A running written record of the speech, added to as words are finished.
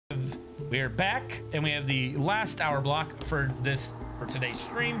We are back, and we have the last hour block for today's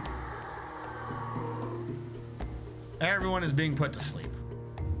stream. Everyone is being put to sleep.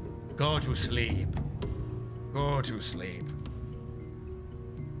 Go to sleep. Go to sleep.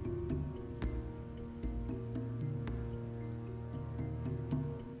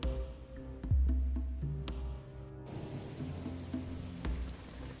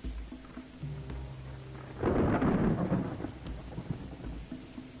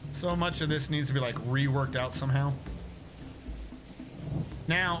 So much of this needs to be like reworked out somehow.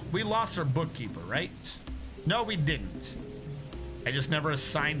 Now, we lost our bookkeeper, right? No, we didn't. I just never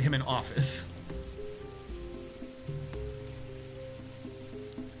assigned him an office.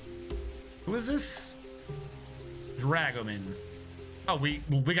 Who is this? Dragoman. Oh, we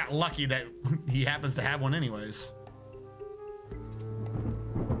got lucky that he happens to have one anyways.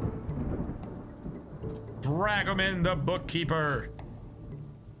 Dragoman the bookkeeper.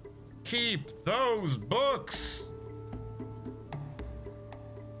 Keep those books.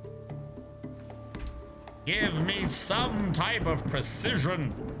 Give me some type of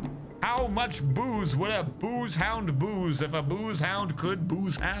precision. How much booze would a booze hound booze if a booze hound could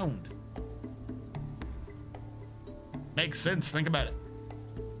booze hound? Makes sense, think about it.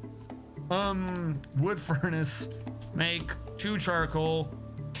 Wood furnace, make 2 charcoal.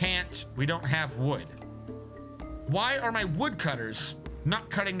 Can't, we don't have wood. Why are my woodcutters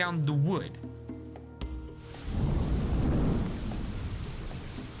not cutting down the wood?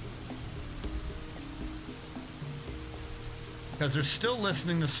 Because they're still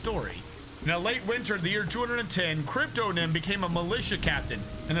listening to story. In a late winter of the year 210, Cryptonym became a militia captain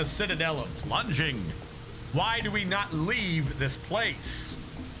in the citadel of Plunging. Why do we not leave this place?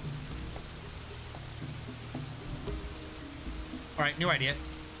 All right, new idea.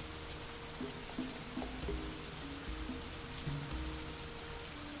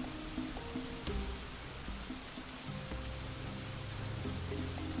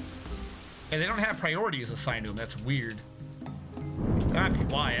 And they don't have priorities assigned to them. That's weird. That might be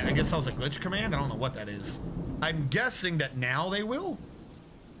why. I guess that was a glitch command. I don't know what that is. I'm guessing that now they will.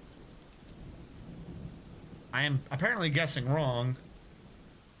 I am apparently guessing wrong.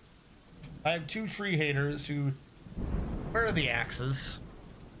 I have 2 tree haters who... Where are the axes?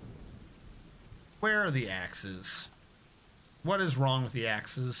 Where are the axes? What is wrong with the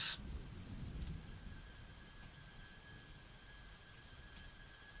axes?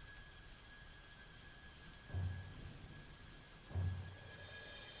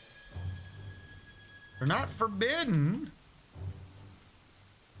 They're not forbidden.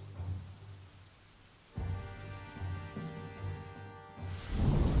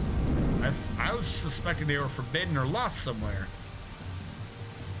 I was suspecting they were forbidden or lost somewhere.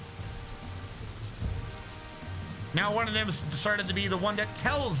 Now one of them started to be the one that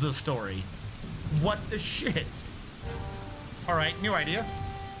tells the story. What the shit? All right, new idea.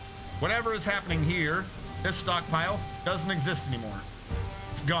 Whatever is happening here, this stockpile doesn't exist anymore.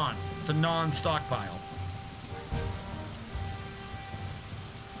 It's gone. It's a non-stockpile.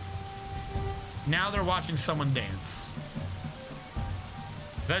 Now they're watching someone dance.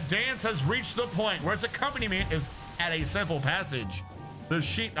 The dance has reached the point where its accompaniment is at a simple passage. The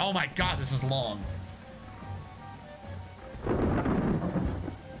sheet, oh my God, this is long.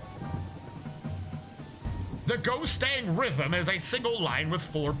 The Ghostang rhythm is a single line with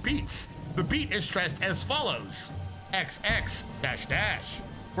 4 beats. The beat is stressed as follows. XX dash dash,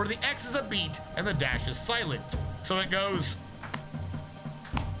 where the X is a beat and the dash is silent. So it goes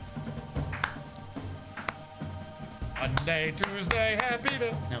Monday, Tuesday, happy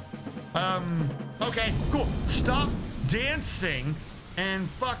day. No. Okay, cool. Stop dancing and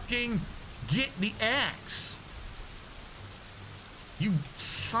fucking get the axe. You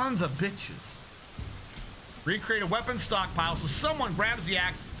sons of bitches. Recreate a weapon stockpile so someone grabs the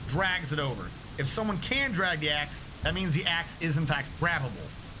axe, drags it over. If someone can drag the axe, that means the axe is in fact grabbable.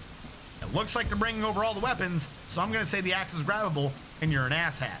 It looks like they're bringing over all the weapons, so I'm gonna say the axe is grabbable and you're an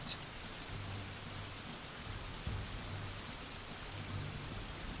asshat.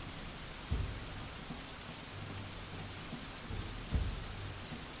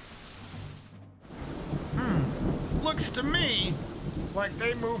 Looks to me like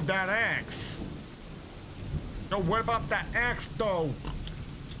they moved that axe. So what about that axe though?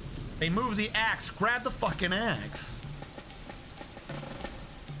 They moved the axe. Grab the fucking axe.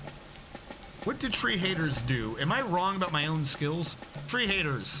 What did tree haters do? Am I wrong about my own skills? Tree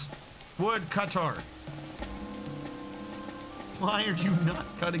haters. Wood cutter. Why are you not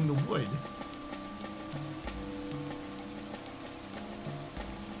cutting the wood?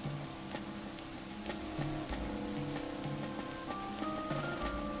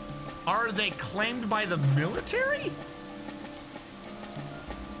 Are they claimed by the military?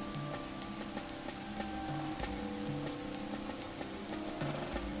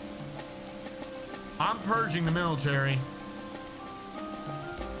 I'm purging the military.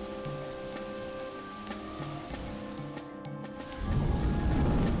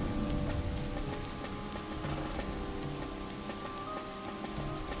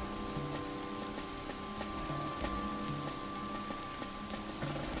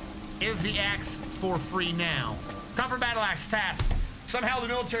 Is the axe for free now? Comfort battle axe task. Somehow the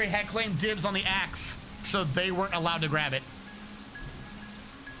military had claimed dibs on the axe, so they weren't allowed to grab it.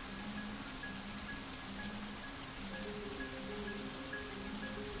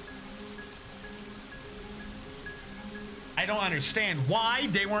 I don't understand why.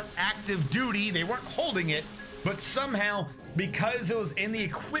 They weren't active duty, they weren't holding it, but somehow, because it was in the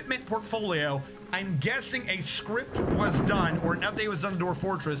equipment portfolio, I'm guessing a script was done or an update was done to Dwarf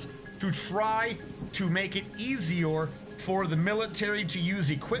Fortress to try to make it easier for the military to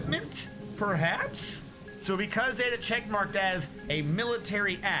use equipment, perhaps? So because they had it checkmarked as a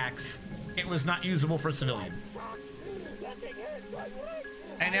military axe, it was not usable for civilian.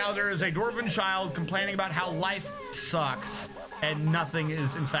 And now there is a dwarven child complaining about how life sucks and nothing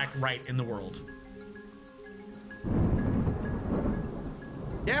is in fact right in the world.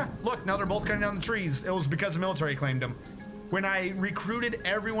 Yeah, look, now they're both cutting down the trees. It was because the military claimed them. When I recruited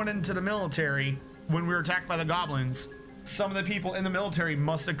everyone into the military, when we were attacked by the goblins, some of the people in the military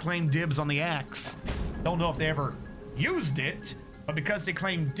must have claimed dibs on the axe. Don't know if they ever used it, but because they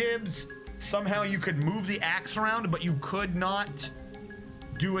claimed dibs, somehow you could move the axe around, but you could not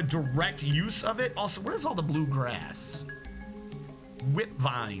do a direct use of it. Also, where's all the blue grass? Whip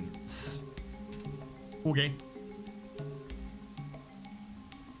vines. Okay.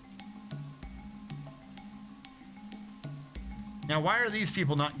 Now, why are these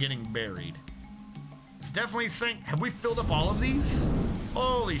people not getting buried? It's definitely saying, have we filled up all of these?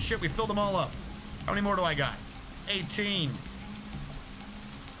 Holy shit, we filled them all up. How many more do I got? 18.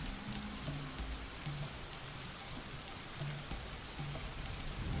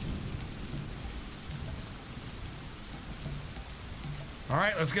 All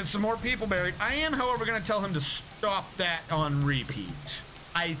right, let's get some more people buried. I am, however, going to tell him to stop that on repeat.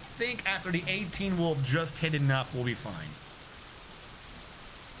 I think after the 18, we'll just hit enough. We'll be fine.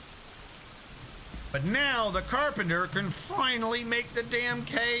 But now the carpenter can finally make the damn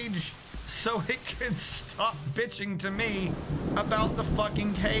cage so it can stop bitching to me about the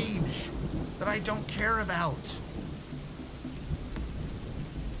fucking cage that I don't care about.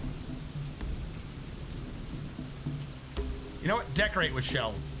 You know what? Decorate with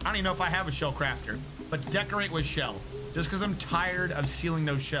shell. I don't even know if I have a shell crafter, but decorate with shell. Just because I'm tired of sealing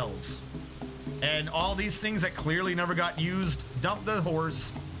those shells. And all these things that clearly never got used, dump the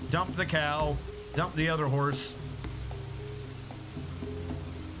horse, dump the cow, dump the other horse,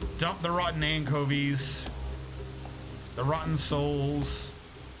 dump the rotten anchovies, the rotten souls,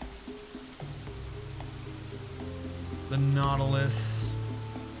 the nautilus.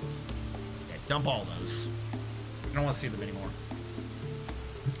 Yeah, dump all those. I don't want to see them anymore.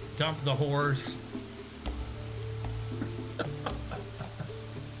 Dump the horse.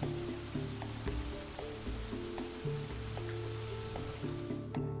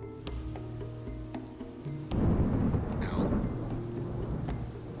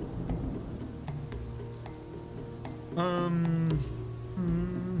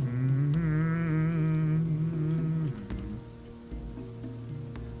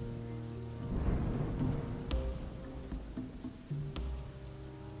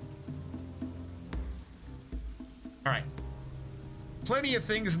 All right. Plenty of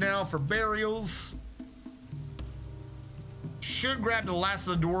things now for burials. Should grab the last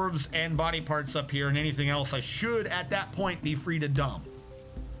of the dwarves and body parts up here, and anything else I should at that point be free to dump.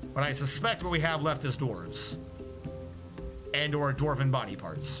 But I suspect what we have left is dwarves. And or dwarven body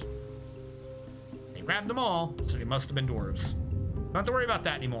parts. They grabbed them all, so they must have been dwarves. Don't have to worry about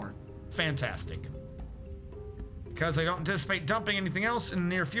that anymore. Fantastic. Because I don't anticipate dumping anything else in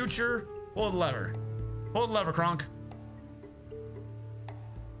the near future, pull the lever. Pull the lever, Kronk.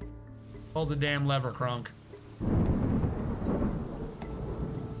 Pull the damn lever, Kronk.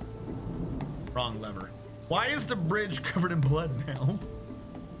 Wrong lever. Why is the bridge covered in blood now?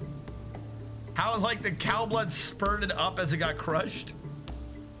 How, like, the cow blood spurted up as it got crushed?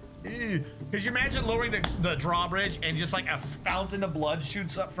 Ew. Could you imagine lowering the drawbridge and just like a fountain of blood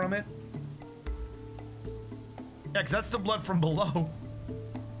shoots up from it? Yeah, because that's the blood from below.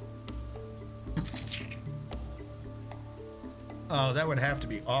 Oh, that would have to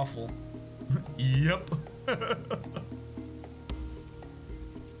be awful. Yep.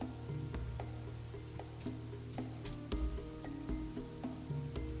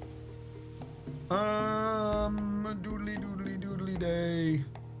 Doodly doodly doodly day.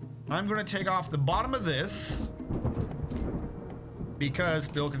 I'm gonna take off the bottom of this because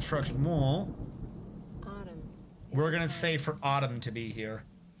build construction wall. Autumn. We're gonna say for autumn to be here.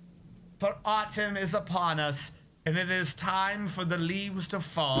 For autumn is upon us, and it is time for the leaves to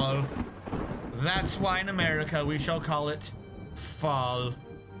fall. That's why in America we shall call it fall.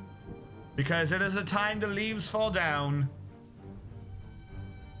 Because it is a time the leaves fall down.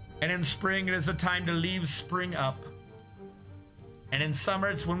 And in spring it is a time the leaves spring up. And in summer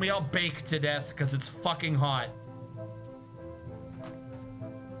it's when we all bake to death because it's fucking hot.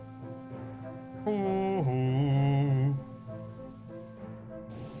 Ooh.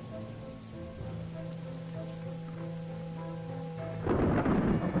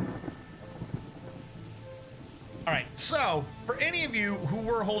 All right, so for any of you who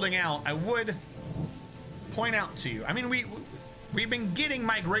were holding out, I would point out to you. I mean, we've been getting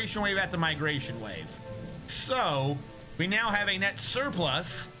migration wave after migration wave. So we now have a net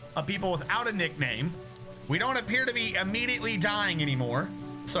surplus of people without a nickname. We don't appear to be immediately dying anymore.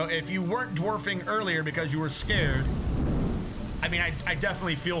 So if you weren't dwarfing earlier because you were scared, I mean, I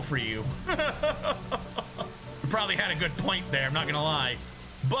definitely feel for you. You probably had a good point there, I'm not gonna lie.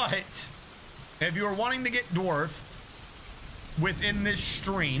 But if you are wanting to get dwarfed within this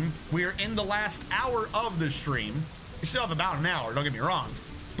stream, we are in the last hour of the stream. We still have about an hour, don't get me wrong.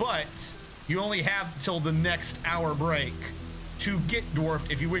 But you only have till the next hour break to get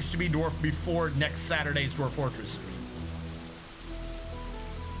dwarfed if you wish to be dwarfed before next Saturday's Dwarf Fortress stream.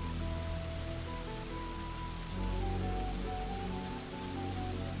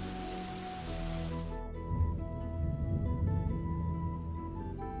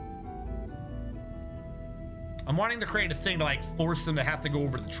 I'm wanting to create a thing to like force them to have to go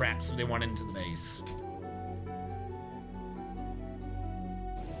over the traps if they want into the base.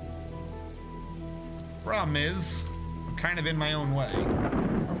 Problem is, I'm kind of in my own way.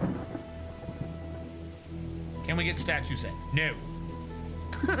 Can we get statue set? No.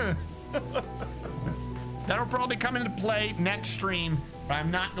 That'll probably come into play next stream, but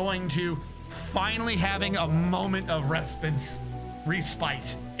I'm not going to. Finally having a moment of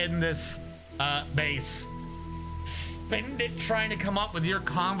respite in this base. Spend it trying to come up with your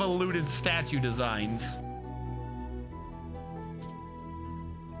convoluted statue designs.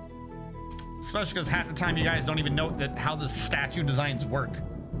 Especially because half the time you guys don't even know that how the statue designs work.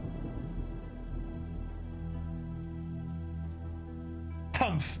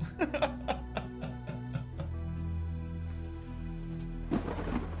 Humph.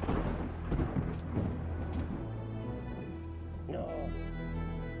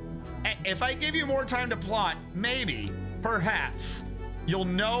 If I give you more time to plot, maybe, perhaps, you'll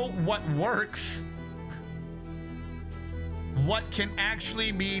know what works. What can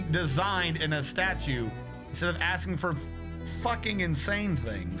actually be designed in a statue instead of asking for fucking insane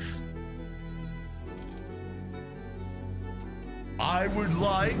things. I would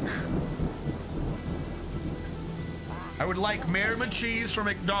like Mayor McCheese from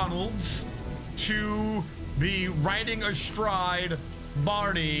McDonald's to be riding astride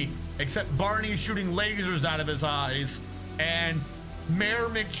Barney, except Barney's shooting lasers out of his eyes, and Mayor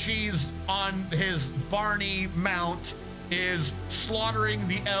McCheese on his Barney mount is slaughtering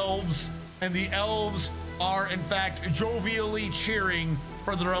the elves, and the elves are in fact jovially cheering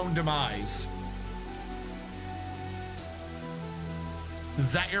for their own demise.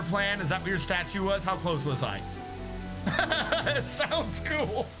 Is that your plan? Is that what your statue was? How close was I? It sounds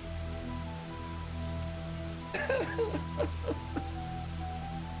cool.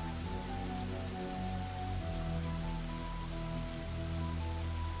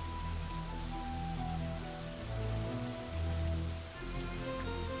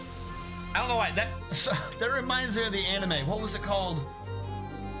 I don't know why that reminds me of the anime. What was it called?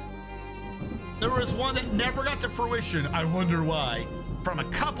 There was one that never got to fruition. I wonder why. From a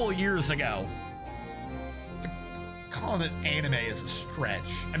couple years ago. Calling it anime is a stretch.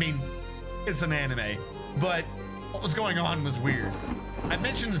 I mean, it's an anime, but what was going on was weird. I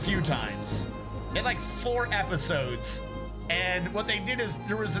mentioned it a few times. It had like 4 episodes, and what they did is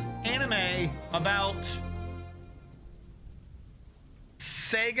there was an anime about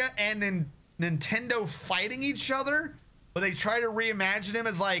Sega and Nintendo fighting each other, but they try to reimagine him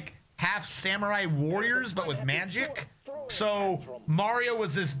as like half samurai warriors, but with magic. So Mario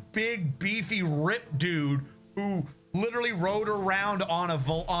was this big, beefy, ripped dude who literally rode around on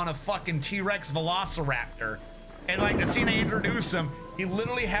a fucking T-Rex Velociraptor. And like the scene they introduce him, he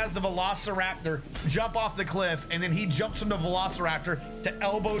literally has the Velociraptor jump off the cliff, and then he jumps from the Velociraptor to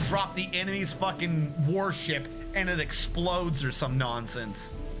elbow drop the enemy's fucking warship, and it explodes or some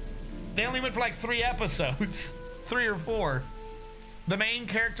nonsense. They only went for like 3 episodes, 3 or 4. The main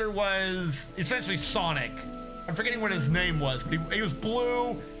character was essentially Sonic. I'm forgetting what his name was, but he was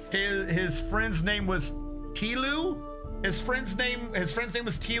blue. His friend's name was Tilu. His friend's name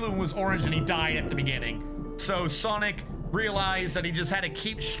was Tilu and was orange, and he died at the beginning. So Sonic realized that he just had to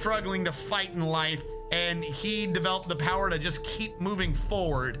keep struggling to fight in life, and he developed the power to just keep moving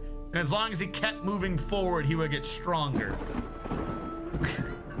forward. And as long as he kept moving forward, he would get stronger.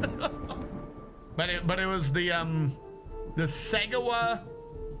 but it was the Segawa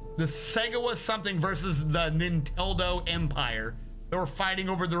something versus the Nintendo Empire. They were fighting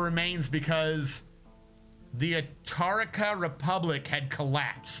over the remains because the Atarica Republic had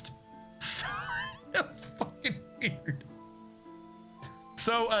collapsed. So it was fucking weird.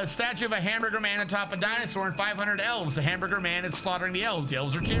 So a statue of a hamburger man atop a dinosaur and 500 elves. The hamburger man is slaughtering the elves. The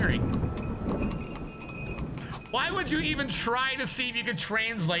elves are cheering. Why would you even try to see if you could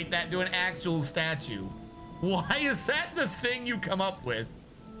translate that to an actual statue? Why is that the thing you come up with?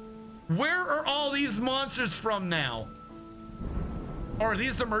 Where are all these monsters from now? Are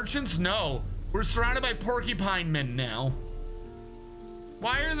these the merchants? No. We're surrounded by porcupine men now.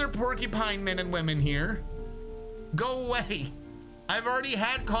 Why are there porcupine men and women here? Go away. I've already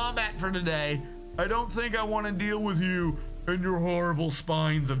had combat for today. I don't think I want to deal with you and your horrible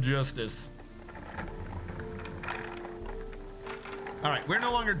spines of justice. All right, we're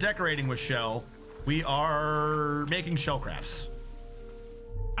no longer decorating with shell. We are making shell crafts.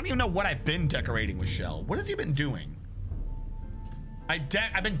 I don't even know what I've been decorating with shell. What has he been doing?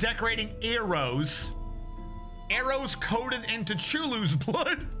 I've been decorating arrows. Arrows coated into Chulu's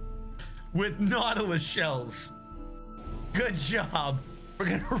blood with Nautilus shells. Good job. We're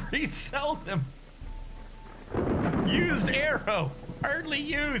gonna resell them. Used arrow, hardly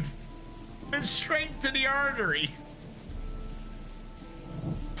used. Went straight to the artery.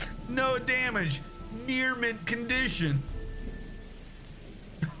 No damage, near mint condition.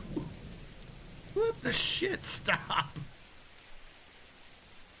 What the shit, stop.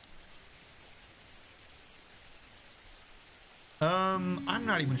 I'm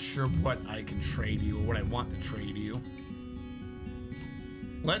not even sure what I can trade you or what I want to trade you.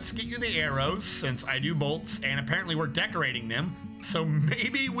 Let's get you the arrows, since I do bolts, and apparently we're decorating them. So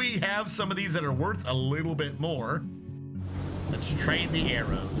maybe we have some of these that are worth a little bit more. Let's trade the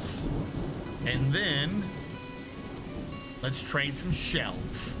arrows. And then let's trade some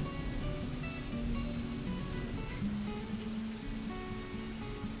shells.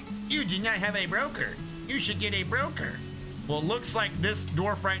 You do not have a broker. You should get a broker. Well, it looks like this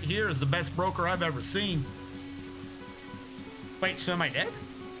dwarf right here is the best broker I've ever seen. Wait, so am I dead?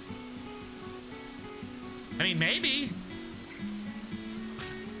 I mean, maybe.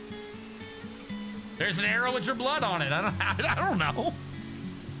 There's an arrow with your blood on it. I don't know.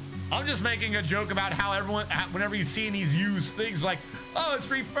 I'm just making a joke about how everyone, whenever you see these used things like, oh, it's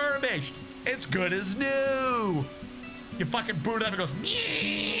refurbished. It's good as new. You fucking boot it up and it goes,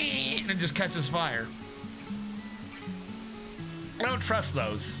 and it just catches fire. I don't trust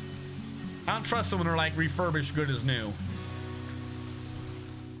those. I don't trust them when they're like refurbished, good as new.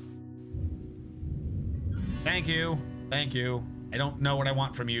 Thank you. Thank you. I don't know what I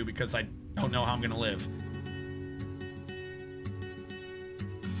want from you because I don't know how I'm gonna live.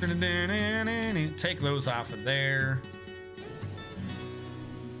 Take those off of there.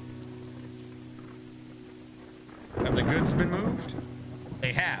 Have the goods been moved?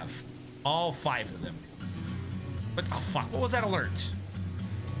 They have. All 5 of them. But, oh fuck, what was that alert?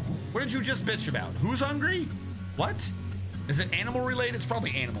 What did you just bitch about? Who's hungry? What? Is it animal related? It's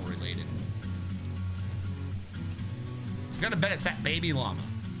probably animal related. I'm gonna bet it's that baby llama.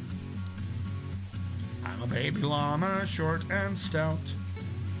 I'm a baby llama, short and stout.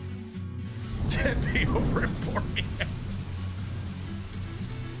 Be over important.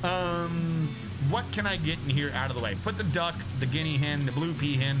 What can I get in here out of the way? Put the duck, the guinea hen, the blue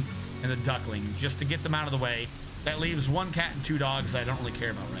pea hen, and the duckling, just to get them out of the way. That leaves 1 cat and 2 dogs I don't really care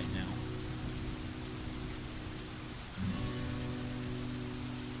about right now.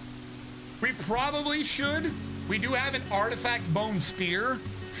 We probably should. We do have an artifact bone spear,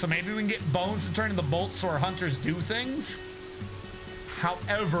 so maybe we can get bones to turn into bolts so our hunters do things.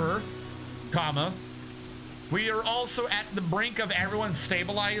 However, comma, we are also at the brink of everyone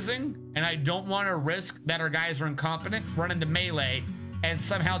stabilizing, and I don't want to risk that our guys are incompetent, run into melee, and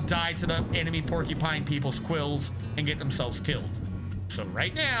somehow die to the enemy porcupine people's quills and get themselves killed. So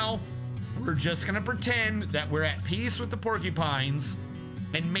right now, we're just gonna pretend that we're at peace with the porcupines,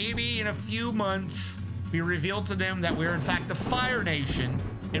 and maybe in a few months, we reveal to them that we're in fact the Fire Nation,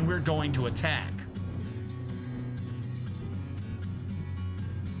 and we're going to attack.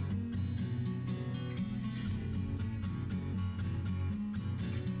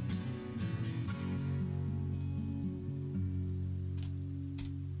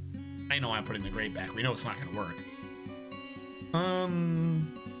 I know I'm putting the grate back. We know it's not going to work.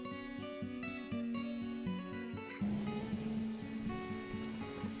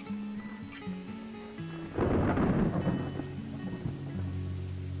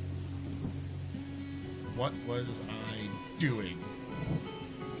 What was I doing?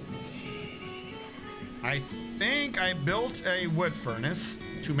 I think I built a wood furnace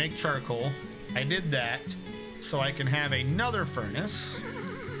to make charcoal. I did that so I can have another furnace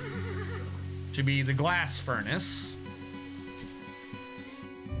to be the glass furnace.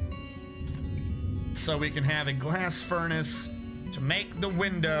 So we can have a glass furnace to make the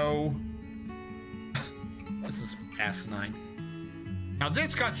window. This is asinine. Now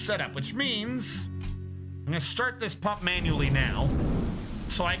this got set up, which means I'm gonna start this pump manually now.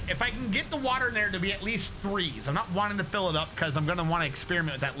 So if I can get the water in there to be at least 3s, I'm not wanting to fill it up because I'm gonna want to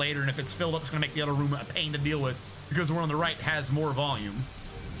experiment with that later. And if it's filled up, it's gonna make the other room a pain to deal with because the one on the right has more volume.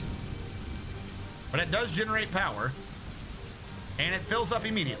 But it does generate power and it fills up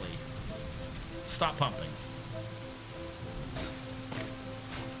immediately. Stop pumping.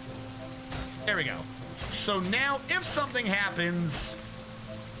 There we go. So now if something happens,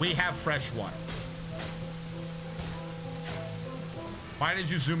 we have fresh water. Why did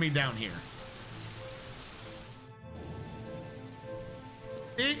you zoom me down here?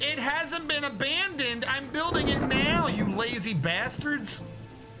 It hasn't been abandoned. I'm building it now, you lazy bastards.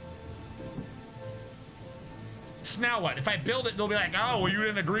 So now what? If I build it, they'll be like, oh, well, you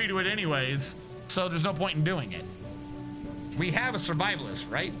didn't agree to it anyways. So there's no point in doing it. We have a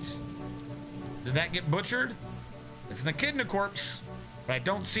survivalist, right? Did that get butchered? It's an echidna corpse, but I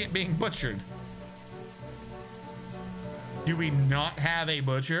don't see it being butchered. Do we not have a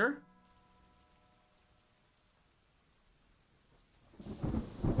butcher?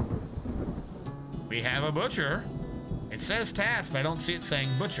 We have a butcher. It says task, but I don't see it saying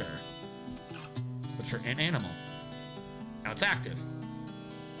butcher. Butcher an animal. Now it's active.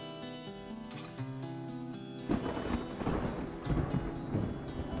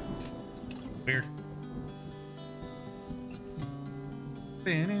 Weird.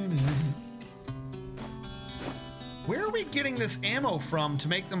 Where are we getting this ammo from to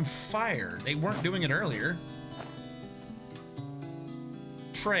make them fire? They weren't doing it earlier.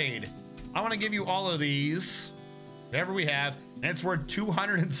 Trade. I want to give you all of these. Whatever we have. And it's worth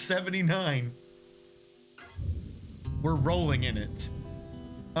 279. We're rolling in it.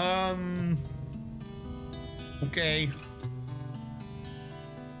 Okay.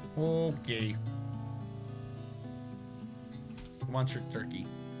 Okay. I want your turkey.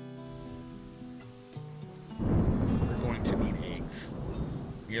 We're going to need eggs.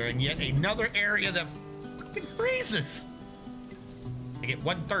 We are in yet another area that fucking freezes. I get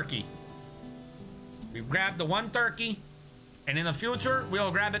 1 turkey. We've grabbed the 1 turkey, and in the future,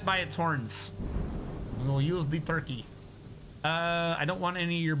 we'll grab it by its horns. We'll use the turkey. I don't want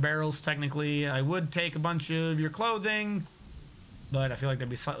any of your barrels, technically. I would take a bunch of your clothing, but I feel like that'd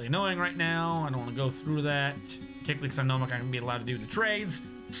be slightly annoying right now. I don't want to go through that, particularly because I know I'm not going to be allowed to do the trades.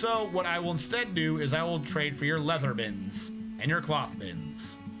 So what I will instead do is I will trade for your leather bins and your cloth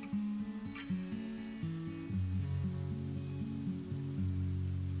bins.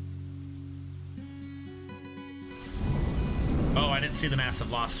 Oh, I didn't see the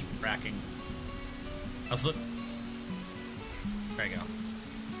massive loss tracking. Let's look. There you go.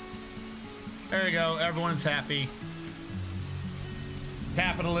 There you go. Everyone's happy.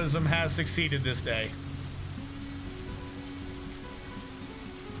 Capitalism has succeeded this day.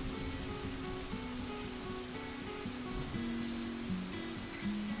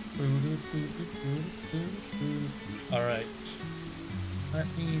 All right. Let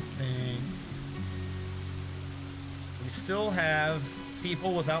me think. We still have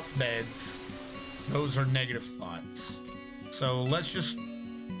people without beds. Those are negative thoughts. So let's just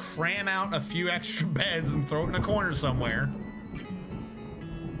cram out a few extra beds and throw it in a corner somewhere.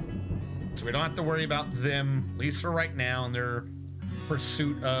 So we don't have to worry about them, at least for right now, in their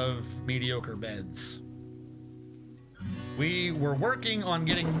pursuit of mediocre beds. We were working on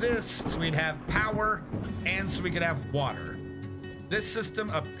getting this so we'd have power and so we could have water. This system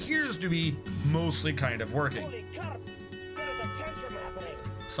appears to be mostly kind of working. Holy crap! There's a tantrum happening.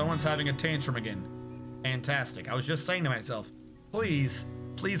 Someone's having a tantrum again. Fantastic. I was just saying to myself, please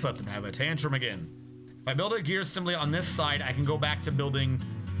let them have a tantrum again. If I build a gear assembly on this side, I can go back to building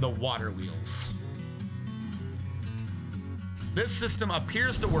the water wheels. This system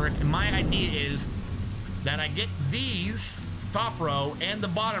appears to work, and my idea is that I get these top row and the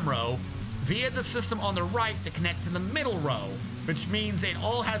bottom row via the system on the right to connect to the middle row, which means it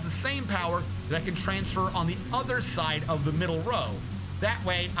all has the same power that I can transfer on the other side of the middle row. That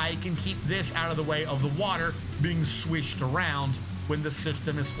way I can keep this out of the way of the water being swished around when the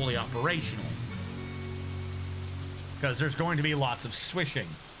system is fully operational. Because there's going to be lots of swishing.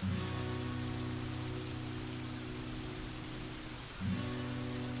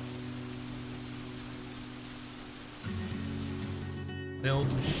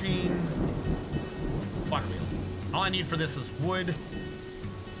 Build machine. Water wheel. All I need for this is wood.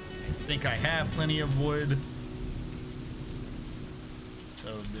 I think I have plenty of wood.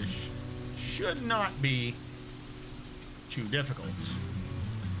 So this should not be too difficult.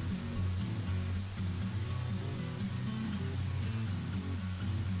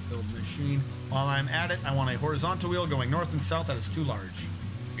 Build machine. While I'm at it, I want a horizontal wheel going north and south. That is too large.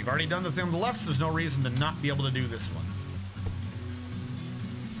 We've already done the thing on the left, so there's no reason to not be able to do this one.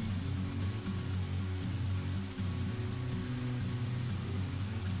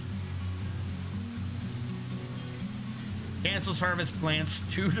 Cancels harvest plants,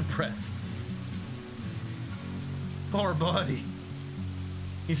 too depressed. Poor buddy.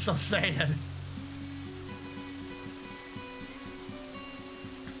 He's so sad.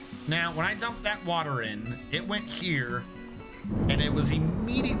 Now, when I dumped that water in, it went here, and it was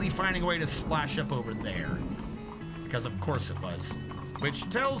immediately finding a way to splash up over there. Because of course it was. Which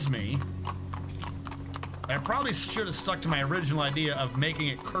tells me I probably should have stuck to my original idea of making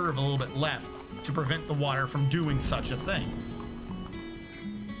it curve a little bit left to prevent the water from doing such a thing.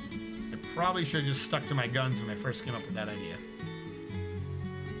 I probably should have just stuck to my guns when I first came up with that idea.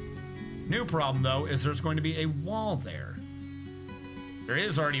 New problem, though, is there's going to be a wall there. There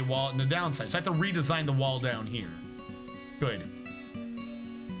is already a wall in the downside, so I have to redesign the wall down here. Good.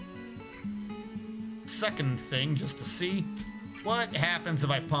 Second thing, just to see what happens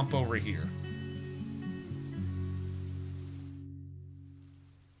if I pump over here.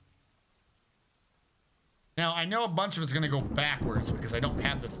 Now, I know a bunch of it's going to go backwards because I don't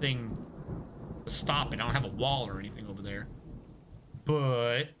have the thing to stop it. I don't have a wall or anything over there.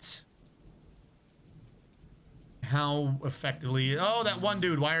 But how effectively... Oh, that one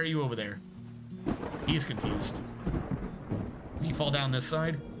dude. Why are you over there? He's confused. Can he fall down this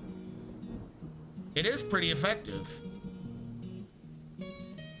side? It is pretty effective.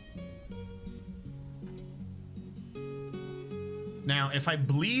 Now, if I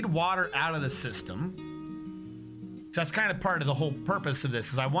bleed water out of the system... So that's kind of part of the whole purpose of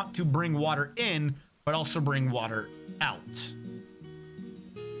this, is I want to bring water in, but also bring water out.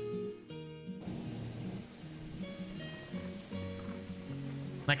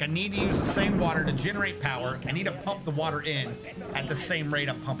 Like, I need to use the same water to generate power. I need to pump the water in at the same rate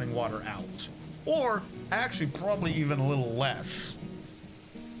I'm pumping water out. Or, actually, probably even a little less.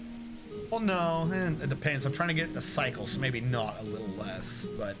 Well, no, it depends. I'm trying to get it to cycle, so maybe not a little less,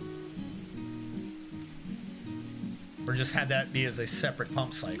 but... Or just have that be as a separate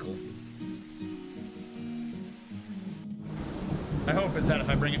pump cycle. I hope is that if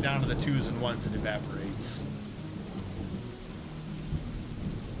I bring it down to the 2s and 1s, it evaporates.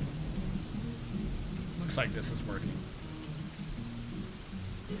 Looks like this is working.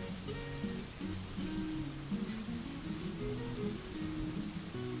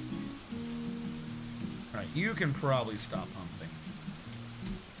 Alright, you can probably stop pumping.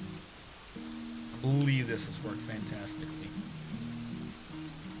 I believe this has worked fantastically.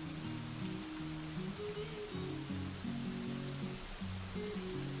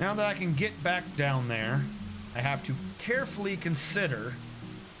 Now that I can get back down there, I have to carefully consider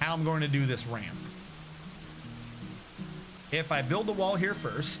how I'm going to do this ramp. If I build the wall here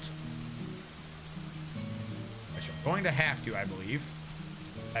first, which I'm going to have to, I believe.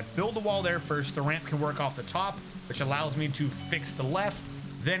 If I build the wall there first, the ramp can work off the top, which allows me to fix the left,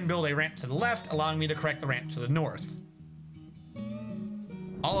 then build a ramp to the left, allowing me to correct the ramp to the north.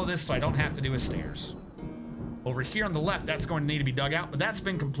 All of this so I don't have to do with stairs. Over here on the left, that's going to need to be dug out, but that's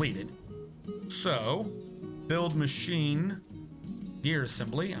been completed. So, build machine gear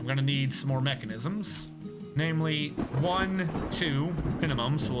assembly. I'm going to need some more mechanisms. Namely, 1, 2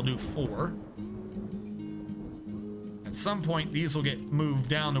 minimum, so we'll do 4. At some point, these will get moved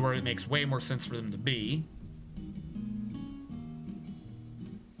down to where it makes way more sense for them to be.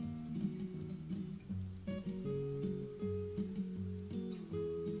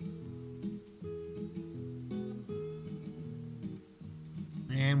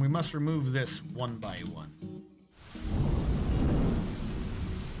 And we must remove this one by one.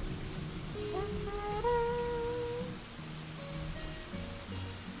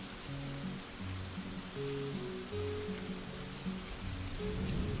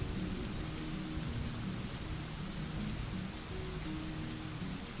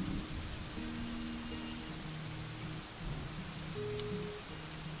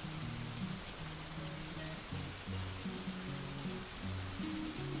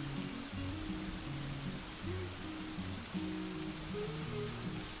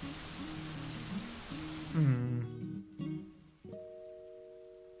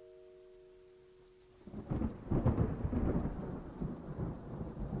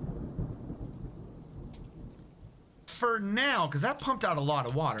 for now, because that pumped out a lot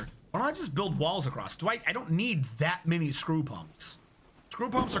of water, why don't I just build walls across? I don't need that many screw pumps.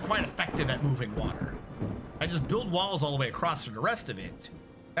 Screw pumps are quite effective at moving water. I just build walls all the way across for the rest of it.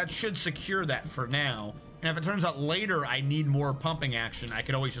 That should secure that for now. And if it turns out later I need more pumping action, I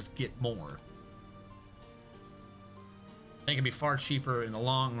could always just get more. I think it'd be far cheaper in the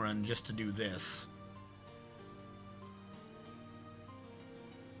long run just to do this.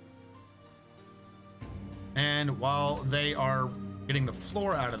 And while they are getting the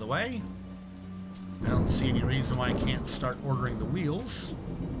floor out of the way, I don't see any reason why I can't start ordering the wheels.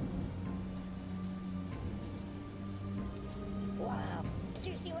 Wow. Did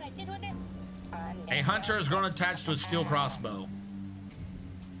you see what I did with this? A hunter is grown attached to a steel crossbow.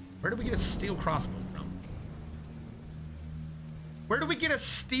 Where do we get a steel crossbow from? Where do we get a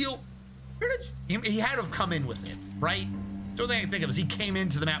steel? Where did he had to have come in with it, right? The only thing I can think of is he came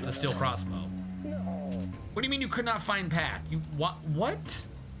into the map with a steel crossbow. No. What do you mean you could not find path? You what?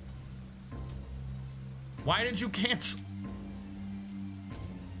 Why did you cancel?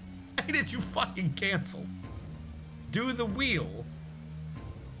 Why did you fucking cancel? Do the wheel.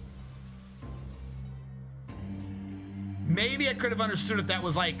 Maybe I could have understood if that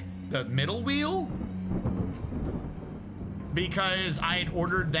was like the middle wheel, because I had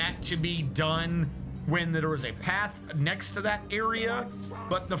ordered that to be done when there was a path next to that area,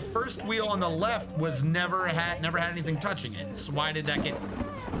 but the first wheel on the left was never had anything touching it. So why did that get?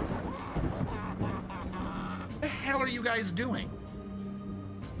 What the hell are you guys doing?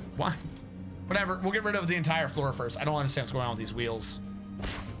 Why? Whatever. We'll get rid of the entire floor first. I don't understand what's going on with these wheels.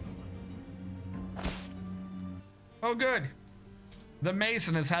 Oh, good. The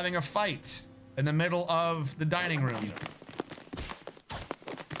mason is having a fight in the middle of the dining room.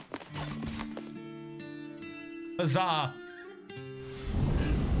 Huzzah.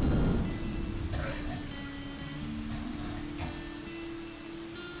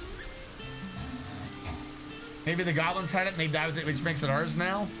 Maybe the goblins had it, maybe that was it, which makes it ours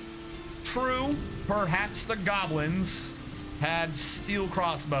now. True, perhaps the goblins had steel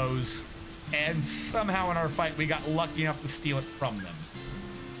crossbows, and somehow in our fight we got lucky enough to steal it from them.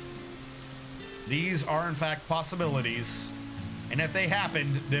 These are in fact possibilities, and if they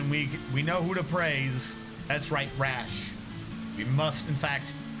happened, then we know who to praise. That's right, Rash. We must in fact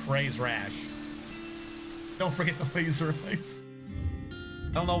praise Rash. Don't forget the laser eyes. I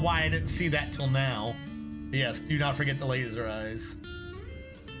don't know why I didn't see that till now. Yes, do not forget the laser eyes.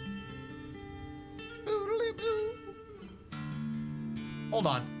 Hold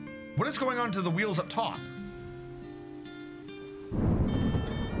on. What is going on to the wheels up top?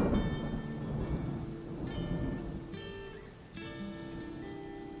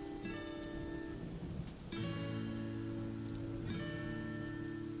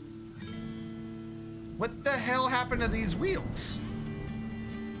 What the hell happened to these wheels?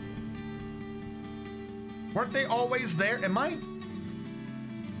 Weren't they always there? Am I?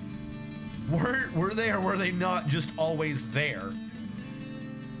 Were they or were they not just always there?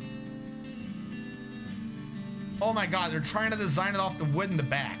 Oh my god, they're trying to design it off the wood in the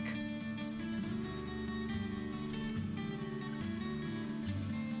back.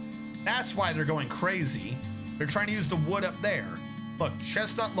 That's why they're going crazy. They're trying to use the wood up there. Look,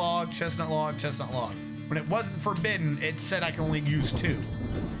 chestnut log, chestnut log, chestnut log. When it wasn't forbidden, it said I can only use 2.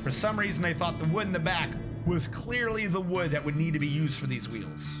 For some reason, they thought the wood in the back was clearly the wood that would need to be used for these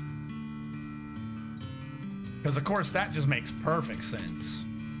wheels. Because of course, that just makes perfect sense.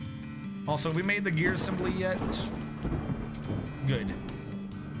 Also, we made the gear assembly yet? Good.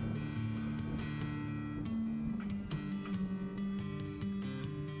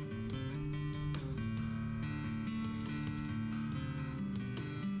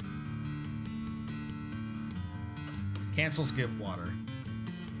 Cancels give water.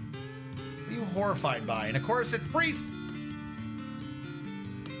 What are you horrified by? And of course it freezes.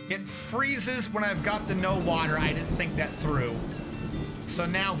 It freezes when I've got the no water. I didn't think that through. So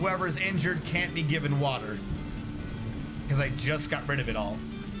now whoever's injured can't be given water. Because I just got rid of it all.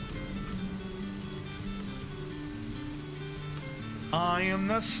 I am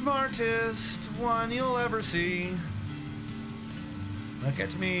the smartest one you'll ever see. Look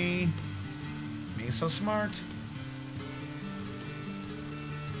at me. Me so smart.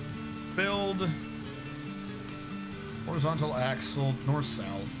 Build. Horizontal axle,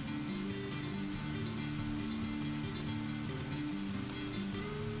 north-south.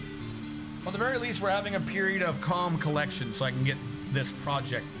 Well, at the very least, we're having a period of calm collection so I can get this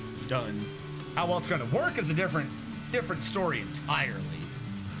project done. How well it's going to work is a different story entirely.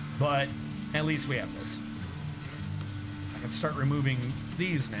 But at least we have this. I can start removing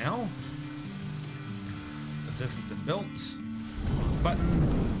these now. Because this has been built.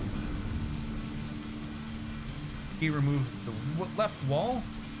 Button. He removed the left wall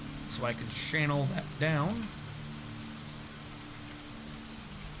so I could channel that down.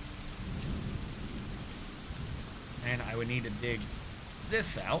 And I would need to dig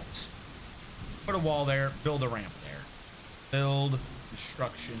this out. Put a wall there, build a ramp there. Build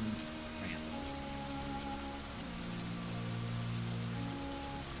construction ramp.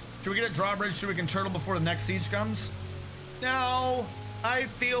 Should we get a drawbridge so we can turtle before the next siege comes? No, I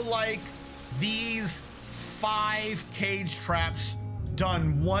feel like these 5 cage traps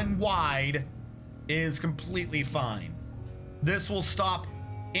done one wide is completely fine. This will stop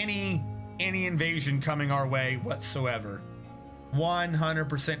any invasion coming our way whatsoever.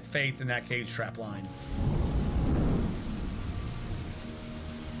 100% faith in that cage trap line.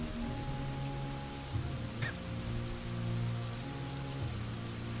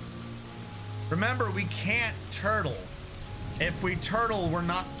 Remember, we can't turtle. If we turtle, we're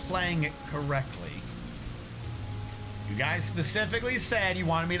not playing it correctly. You guys specifically said you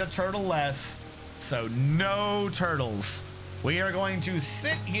wanted me to turtle less, so no turtles. We are going to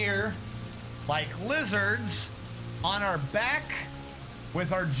sit here like lizards on our back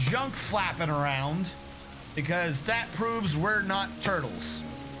with our junk flapping around, because that proves we're not turtles.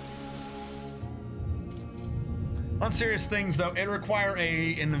 On serious things though, it require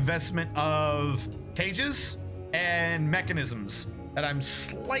an investment of cages and mechanisms that I'm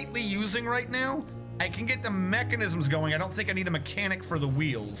slightly using right now. I can get the mechanisms going. I don't think I need a mechanic for the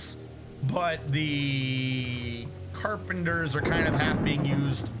wheels, but the carpenters are kind of half being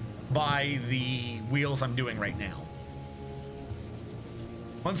used by the wheels I'm doing right now.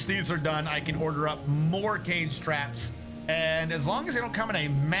 Once these are done, I can order up more cage traps, and as long as they don't come in a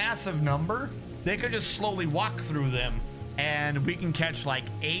massive number, they could just slowly walk through them, and we can catch like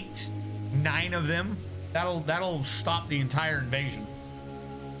 8, 9 of them. That'll stop the entire invasion.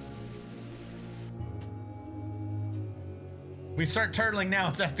 We start turtling now,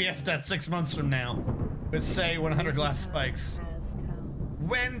 it's FPS death 6 months from now, with say 100 glass spikes.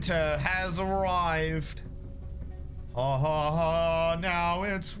 Winter has arrived. Ha ha ha, now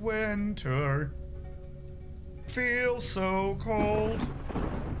it's winter. Feels so cold.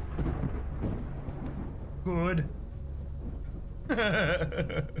 Good.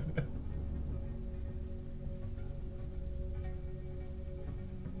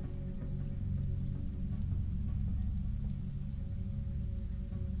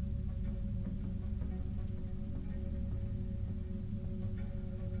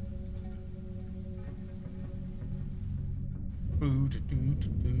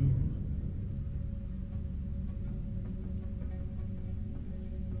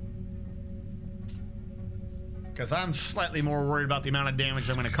 Because I'm slightly more worried about the amount of damage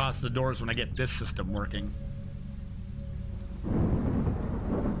I'm going to cause to the doors when I get this system working.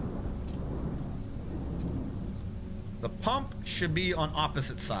 The pump should be on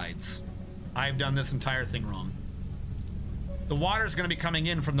opposite sides. I've done this entire thing wrong. The water is going to be coming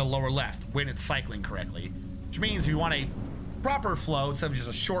in from the lower left when it's cycling correctly, which means if you want a proper flow instead of just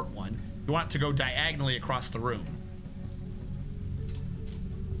a short one, you want it to go diagonally across the room.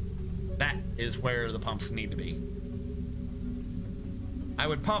 That is where the pumps need to be. I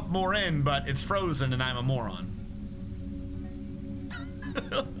would pump more in, but it's frozen and I'm a moron.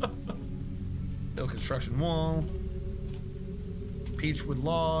 Build construction wall. Peachwood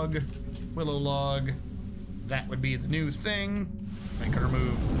log. Willow log. That would be the new thing. I can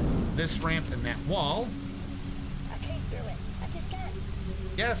remove this ramp and that wall. I came through it. I just can't.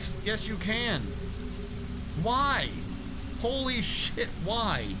 Yes, yes you can. Why? Holy shit,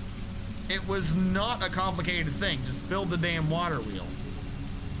 why? It was not a complicated thing. Just build the damn water wheel.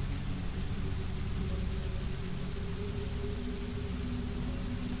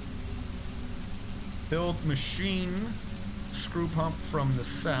 Build machine. Screw pump from the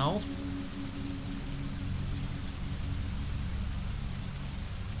south.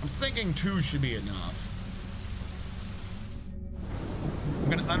 I'm thinking 2 should be enough. I'm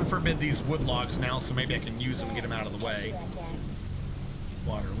gonna unforbid these wood logs now, so maybe I can use them and get them out of the way.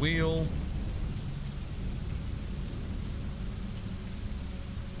 Water wheel.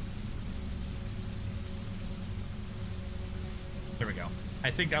 There we go. I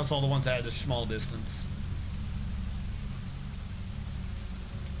think that was all the ones that had a small distance.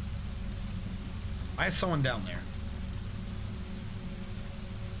 Why is someone down there?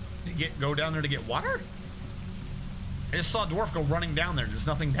 Did you go down there to get water? I just saw Dwarf go running down there. There's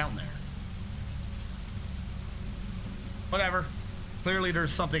nothing down there. Whatever. Clearly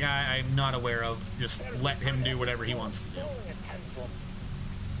there's something I'm not aware of. Just let him do whatever he wants to do.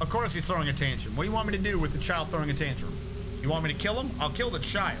 Of course he's throwing a tantrum. What do you want me to do with the child throwing a tantrum? You want me to kill him? I'll kill the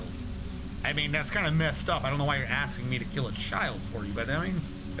child. I mean, that's kind of messed up. I don't know why you're asking me to kill a child for you, but I mean,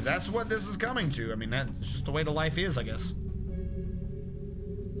 if that's what this is coming to, I mean, that's just the way the life is, I guess.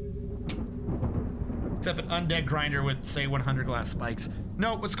 Except an undead grinder with, say, 100 glass spikes.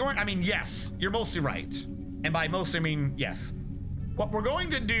 No, what's going... I mean, yes, you're mostly right. And by mostly, I mean, yes. What we're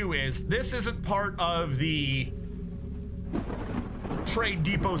going to do is, this isn't part of the trade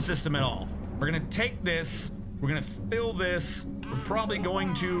depot system at all. We're going to take this, we're going to fill this, we're probably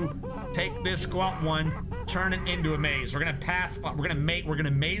going to take this squat one, turn it into a maze. We're going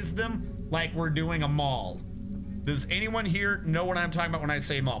to maze them like we're doing a mall. Does anyone here know what I'm talking about when I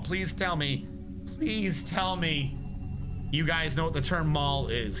say mall? Please tell me you guys know what the term mall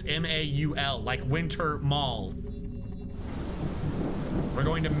is. M-A-U-L, like Winter Mall. We're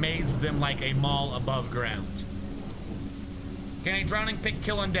going to maze them like a mall above ground. Can a drowning pit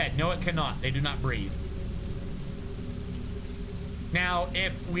kill undead? No, it cannot. They do not breathe. Now,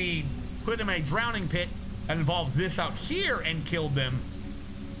 if we put them in a drowning pit and involved this out here and killed them,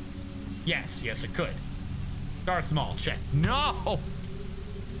 yes, it could. Darth Maul, check. No!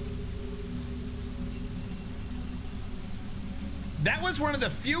 That was one of the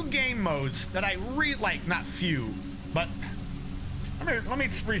few game modes that I really like. Not few, but let me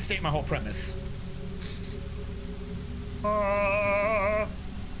restate my whole premise.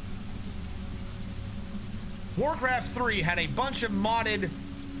 Warcraft 3 had a bunch of modded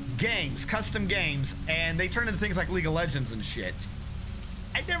games, custom games, and they turned into things like League of Legends and shit.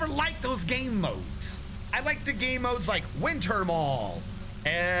 I never liked those game modes. I liked the game modes like Winter Mall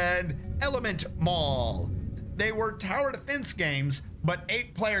and Element Mall. They were tower defense games, but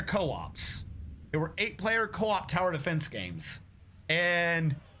 8-player co-ops. They were 8-player co-op tower defense games.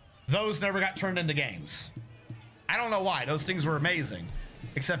 And those never got turned into games. I don't know why. Those things were amazing.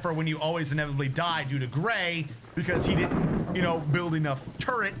 Except for when you always inevitably die due to Gray because he didn't, you know, build enough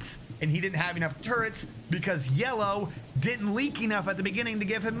turrets, and he didn't have enough turrets because Yellow didn't leak enough at the beginning to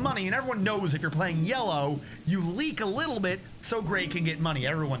give him money. And everyone knows if you're playing Yellow, you leak a little bit so Gray can get money.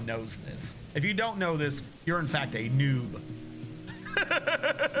 Everyone knows this. If you don't know this, you're in fact a noob.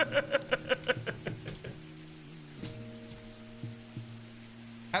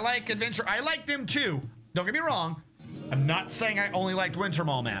 I like Adventure. I like them too. Don't get me wrong. I'm not saying I only liked Winter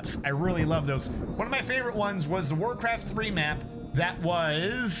Mall maps. I really love those. One of my favorite ones was the Warcraft 3 map that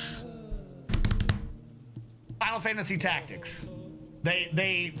was Final Fantasy Tactics.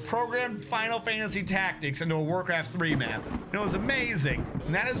 They programmed Final Fantasy Tactics into a Warcraft 3 map. And it was amazing.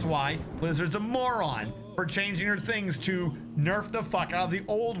 And that is why Blizzard's a moron for changing their things to nerf the fuck out of the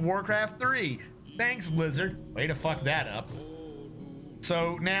old Warcraft 3. Thanks, Blizzard. Way to fuck that up.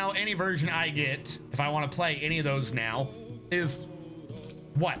 So now any version I get, if I want to play any of those now, is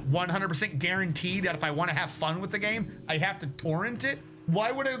what, 100% guaranteed that if I want to have fun with the game, I have to torrent it?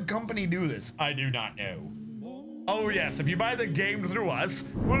 Why would a company do this? I do not know. Oh yes, if you buy the game through us,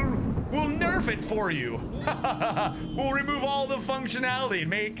 we'll nerf it for you. We'll remove all the functionality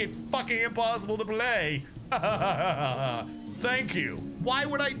and make it fucking impossible to play. Thank you. Why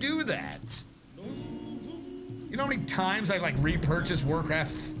would I do that? You know how many times I've like repurchased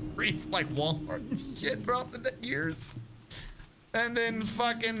Warcraft 3 from like Walmart and shit throughout the years? And then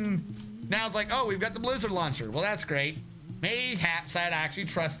fucking, now it's like, oh, we've got the Blizzard launcher. Well, that's great. Mayhaps I'd actually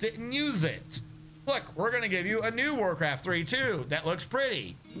trust it and use it. Look, we're gonna give you a new Warcraft 3 too. That looks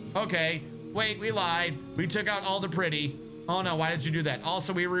pretty. Okay, wait, we lied. We took out all the pretty. Oh no, why did you do that?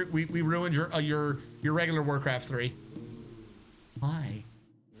 Also, we ruined your regular Warcraft 3. Why?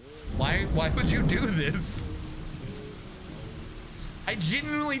 Why would you do this? I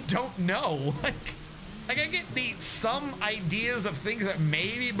genuinely don't know. Like I get some ideas of things that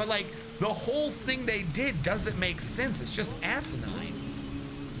maybe, but like the whole thing they did doesn't make sense. It's just asinine.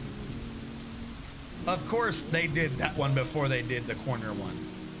 Of course they did that one before they did the corner one.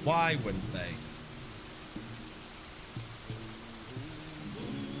 Why wouldn't they?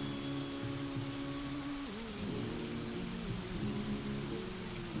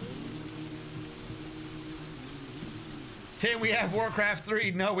 Can we have Warcraft 3?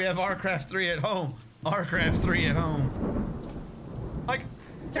 No, we have Warcraft 3 at home. Warcraft 3 at home. Like,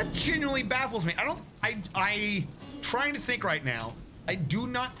 that genuinely baffles me. I trying to think right now. I do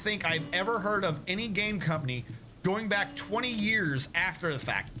not think I've ever heard of any game company going back 20 years after the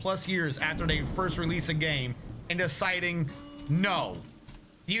fact, plus years after they first release a game, and deciding, no,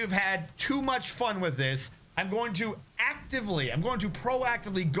 you've had too much fun with this. I'm going to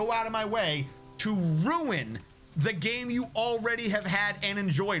proactively go out of my way to ruin the game you already have had and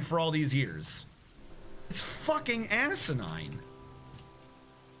enjoyed for all these years. It's fucking asinine.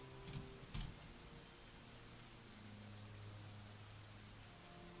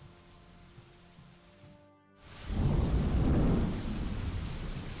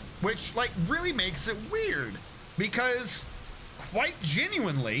 which like really makes it weird because quite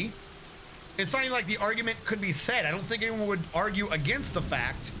genuinely, it's not even like the argument could be said. I don't think anyone would argue against the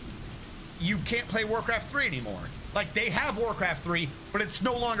fact you can't play Warcraft 3 anymore. Like, they have Warcraft 3, but it's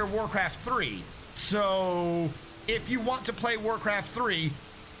no longer Warcraft 3. So if you want to play Warcraft 3,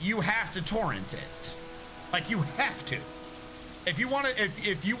 you have to torrent it. Like, you have to. If you want to,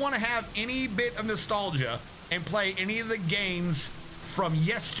 if you want to have any bit of nostalgia and play any of the games from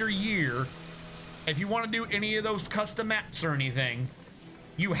yesteryear, if you want to do any of those custom maps or anything,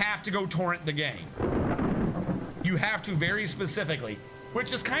 you have to go torrent the game. You have to, very specifically,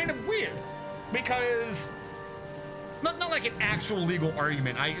 which is kind of weird because not like an actual legal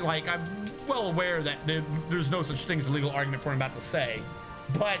argument. I'm well aware that there's no such thing as a legal argument for what I'm about to say,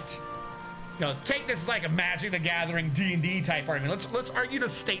 but you know, take this as like a Magic the Gathering D&D type argument. Let's argue the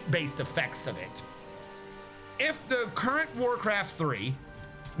state-based effects of it. If the current Warcraft 3,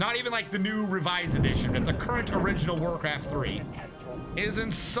 not even like the new revised edition, but the current original Warcraft 3 is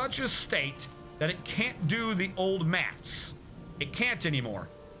in such a state that it can't do the old maps. It can't anymore.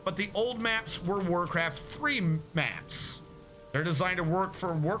 But the old maps were Warcraft 3 maps. They're designed to work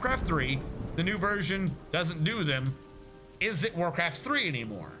for Warcraft 3. The new version doesn't do them. Is it Warcraft 3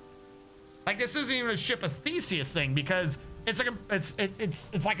 anymore? Like, this isn't even a Ship of Theseus thing because it's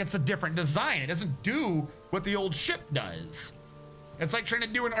like it's a different design. It doesn't do what the old ship does. It's like trying to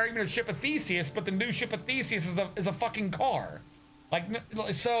do an argument of Ship of Theseus, but the new Ship of Theseus is a fucking car. Like,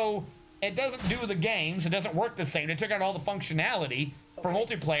 so it doesn't do the games. It doesn't work the same. They took out all the functionality for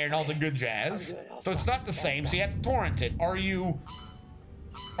multiplayer and all the good jazz. So it's not the same. So you have to torrent it. Are you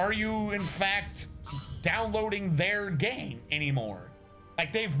in fact downloading their game anymore?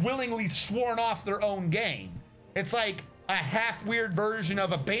 Like, they've willingly sworn off their own game. It's like a half weird version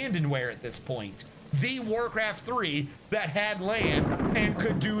of abandonware at this point. The Warcraft 3 that had land and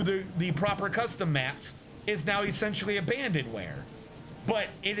could do the proper custom maps is now essentially abandonware. But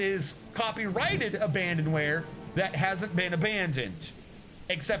it is copyrighted abandonware that hasn't been abandoned,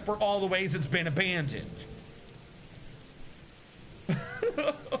 except for all the ways it's been abandoned.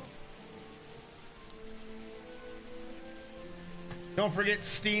 Don't forget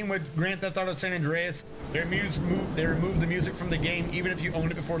Steam with Grand Theft Auto San Andreas. They removed the music from the game even if you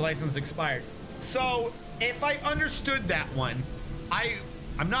owned it before the license expired. So if I understood that one,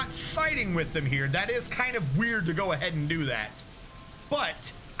 I'm not siding with them here. That is kind of weird to go ahead and do that.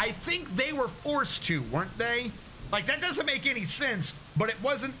 But I think they were forced to, weren't they? Like, that doesn't make any sense, but it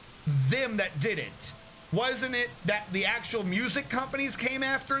wasn't them that did it. Wasn't it that the actual music companies came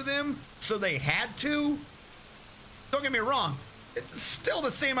after them, so they had to? Don't get me wrong. It's still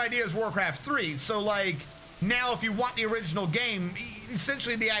the same idea as Warcraft 3. So, like, now if you want the original game,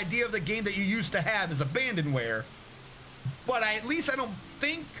 essentially the idea of the game that you used to have is abandonware. But at least I don't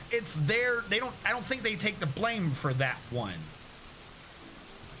think it's their, I don't think they take the blame for that one.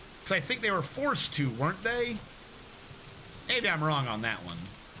 Because I think they were forced to, weren't they? Maybe I'm wrong on that one.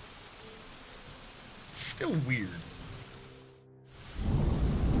 Still weird.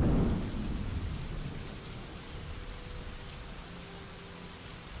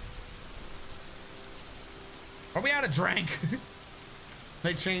 Are we out of drank?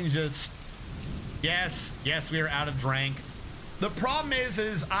 They changed us. Yes, we are out of drank. The problem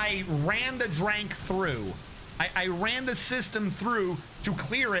is I ran the drank through. I ran the system through to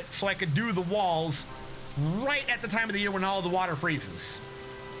clear it so I could do the walls right at the time of the year when all the water freezes.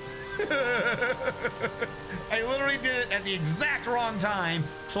 I literally did it at the exact wrong time,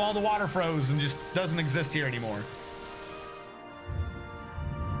 so all the water froze and just doesn't exist here anymore.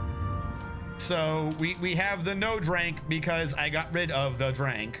 So we have the no drank because I got rid of the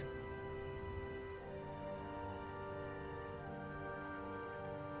drank.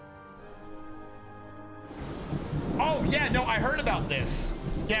 Oh yeah, no, I heard about this.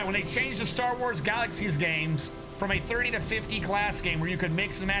 Yeah, when they changed the Star Wars Galaxies games from a 30 to 50 class game where you could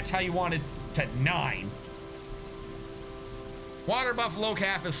mix and match how you wanted to 9. Water Buffalo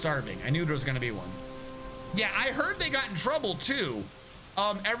Calf is starving. I knew there was gonna be one. Yeah, I heard they got in trouble too.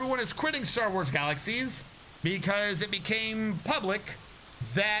 Everyone is quitting Star Wars Galaxies because it became public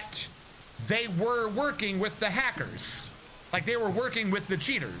that they were working with the hackers. Like, they were working with the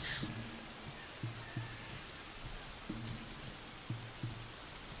cheaters.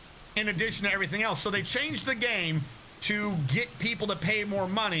 In addition to everything else. So they changed the game to get people to pay more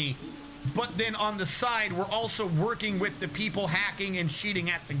money, but then on the side, we're also working with the people hacking and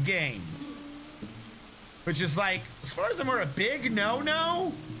cheating at the game. Which is like, as far as I'm aware, a big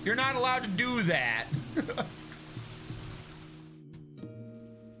no-no. You're not allowed to do that.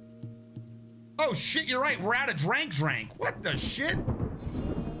 Oh shit, you're right. We're out of drank. What the shit?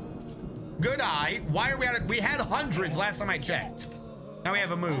 Good eye. Why are we we had hundreds last time I checked. Now we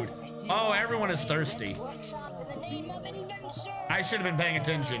have a mood. Oh, everyone is thirsty. I should have been paying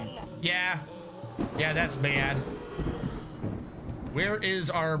attention. Yeah. Yeah, that's bad. Where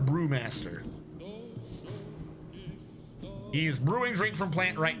is our brewmaster? He's brewing drink from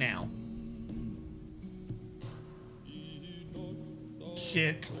plant right now.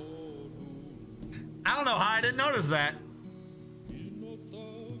 Shit. I don't know how I didn't notice that.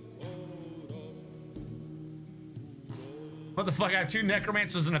 What the fuck? I have 2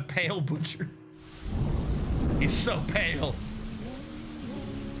 necromancers and a pale butcher. He's so pale.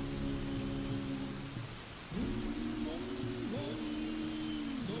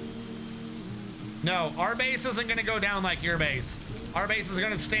 No, our base isn't gonna go down like your base. Our base is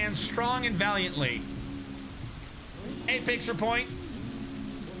gonna stand strong and valiantly. Hey, Picture Point.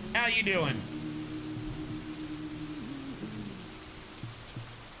 How you doing?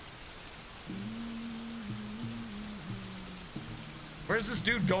 Where's this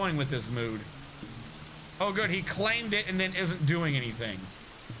dude going with this mood? Oh, good. He claimed it and then isn't doing anything.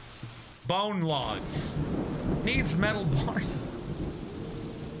 Bone logs. Needs metal bars.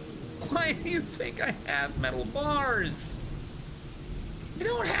 Why do you think I have metal bars? I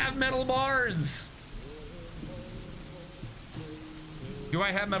don't have metal bars. Do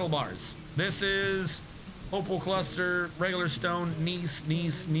I have metal bars? This is opal cluster, regular stone, gneiss.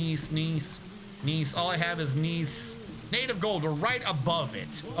 All I have is gneiss. Native gold, we're right above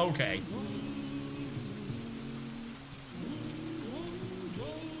it. Okay.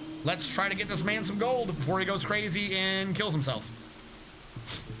 Let's try to get this man some gold before he goes crazy and kills himself.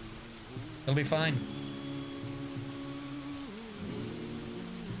 It'll be fine.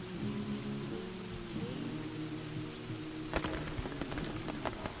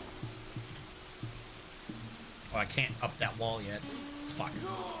 Oh, I can't up that wall yet. Fuck.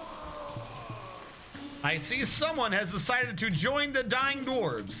 I see someone has decided to join the Dying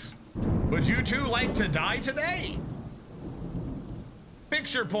Dwarves. Would you two like to die today?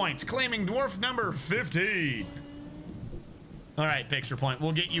 Picture Point claiming dwarf number 15. All right, Picture Point,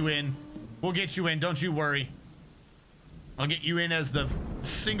 we'll get you in. We'll get you in, don't you worry. I'll get you in as the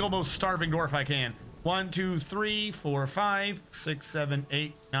single most starving dwarf I can. 1, 2, 3, 4, 5, 6, 7,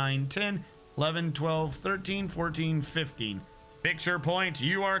 8, 9, 10, 11, 12, 13, 14, 15. Picture Point,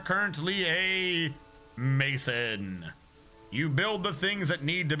 you are currently a mason. You build the things that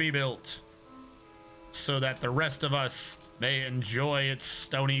need to be built so that the rest of us may enjoy its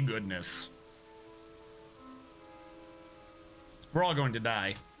stony goodness. We're all going to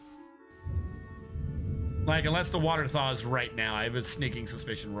die. Like, unless the water thaws right now, I have a sneaking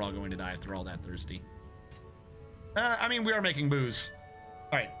suspicion we're all going to die if they're all that thirsty. I mean, we are making booze.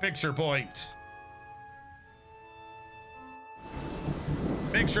 All right, Picture Point.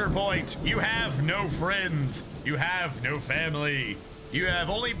 Picture Point, you have no friends. You have no family. You have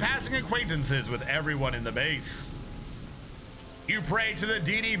only passing acquaintances with everyone in the base. You pray to the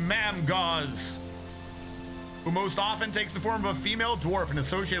deity Mamgaz, who most often takes the form of a female dwarf and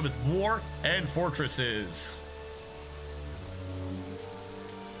associated with war and fortresses.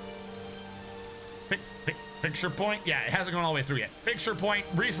 Picture Point, yeah, it hasn't gone all the way through yet. Picture Point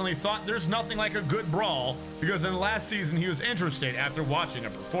recently thought there's nothing like a good brawl because in the last season he was interested after watching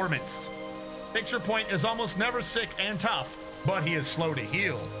a performance. Picture Point is almost never sick and tough, but he is slow to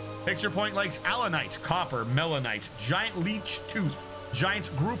heal. Picture Point likes allanite, copper, melanite, giant leech tooth,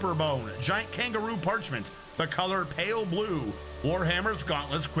 giant grouper bone, giant kangaroo parchment, the color pale blue, warhammers,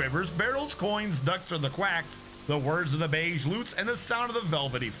 gauntlets, quivers, barrels, coins, ducks or the quacks, the words of the beige lutes, and the sound of the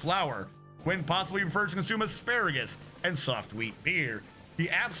velvety flower. When possible, he prefers to consume asparagus and soft wheat beer. He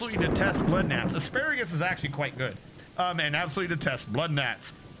absolutely detests blood gnats. Asparagus is actually quite good, and absolutely detests blood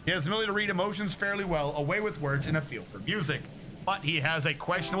gnats. He has the ability to read emotions fairly well, away with words, and a feel for music. But he has a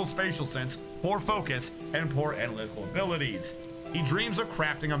questionable spatial sense, poor focus, and poor analytical abilities. He dreams of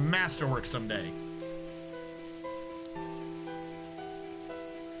crafting a masterwork someday.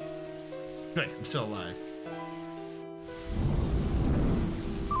 Good, I'm still alive.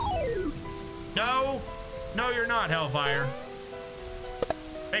 No, no, you're not, Hellfire.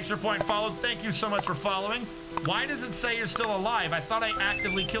 Picture Point followed. Thank you so much for following. Why does it say you're still alive? I thought I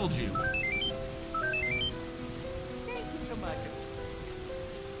actively killed you. Thank you so much.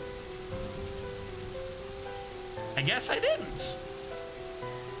 I guess I didn't.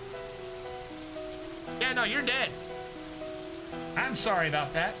 Yeah, no, you're dead. I'm sorry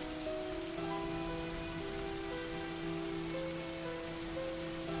about that.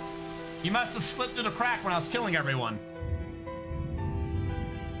 You must have slipped through the crack when I was killing everyone.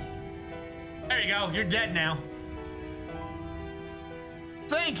 There you go. You're dead now.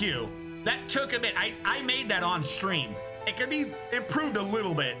 Thank you. That took a bit. I made that on stream. It could be improved a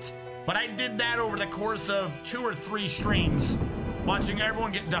little bit, but I did that over the course of 2 or 3 streams, watching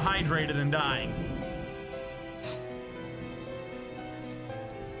everyone get dehydrated and dying.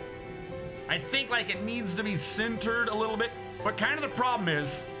 I think like it needs to be centered a little bit, but kind of the problem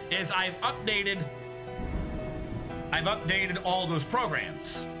is I've updated all those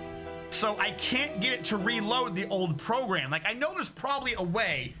programs. So I can't get it to reload the old program. Like I know there's probably a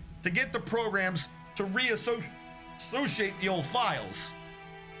way to get the programs to reassociate the old files.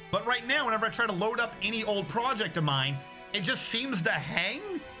 But right now, whenever I try to load up any old project of mine, it just seems to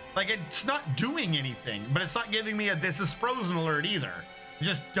hang. Like it's not doing anything, but it's not giving me a "this is frozen" alert either. It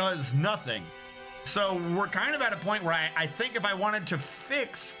just does nothing. So we're kind of at a point where I think if I wanted to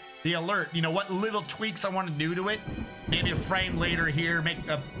fix the alert, you know, what little tweaks I want to do to it, maybe a frame later here, make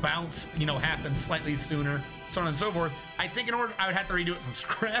the bounce, you know, happen slightly sooner, so on and so forth. I think in order, I would have to redo it from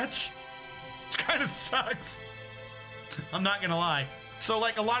scratch, which kind of sucks. I'm not gonna lie. So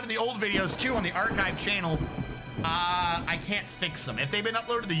like a lot of the old videos too on the archive channel, I can't fix them. If they've been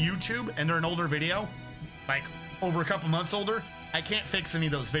uploaded to YouTube and they're an older video, like over a couple months older, I can't fix any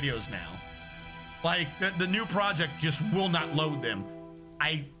of those videos now. Like the new project just will not load them.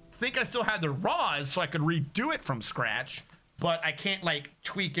 I think I still have the raws so I could redo it from scratch, but I can't like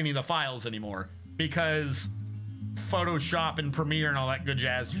tweak any of the files anymore because Photoshop and Premiere and all that good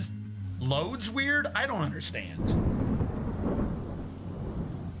jazz just loads weird. I don't understand.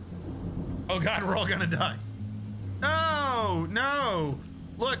 Oh God, we're all gonna die. No, no.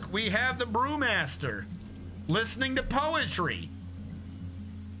 Look, we have the Brewmaster listening to poetry.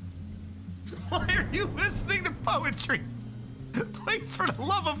 Why are you listening to poetry? Please, for the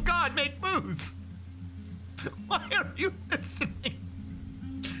love of God, make booze. Why are you listening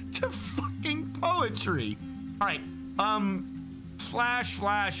to fucking poetry? All right, flash,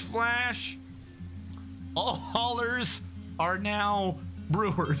 flash, flash. All haulers are now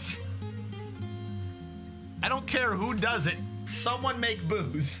brewers. I don't care who does it. Someone make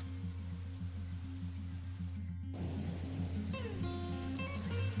booze.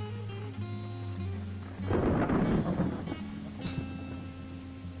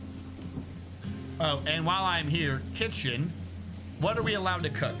 Oh, and while I'm here, kitchen, what are we allowed to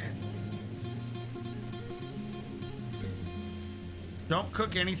cook? Don't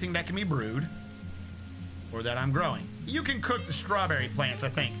cook anything that can be brewed or that I'm growing. You can cook the strawberry plants, I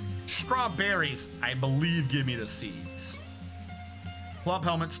think. Strawberries, I believe, give me the seeds. Club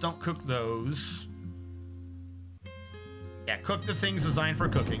helmets, don't cook those. Yeah, cook the things designed for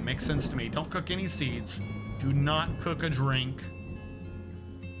cooking. Makes sense to me. Don't cook any seeds. Do not cook a drink.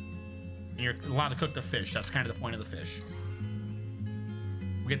 And you're allowed to cook the fish. That's kind of the point of the fish.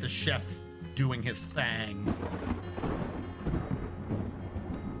 We get the chef doing his thing.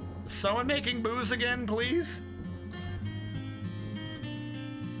 Someone making booze again, please?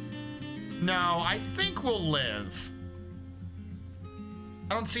 No, I think we'll live.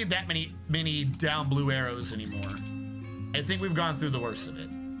 I don't see that many down blue arrows anymore. I think we've gone through the worst of it.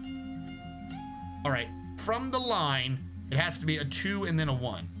 All right, from the line, it has to be a 2 and then a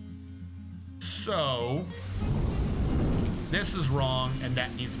 1. So, this is wrong and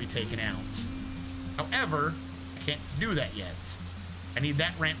that needs to be taken out. However, I can't do that yet. I need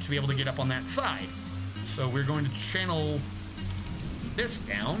that ramp to be able to get up on that side. So we're going to channel this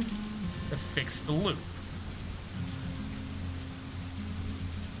down to fix the loop.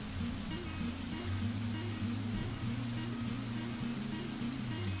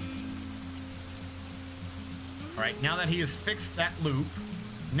 All right, now that he has fixed that loop,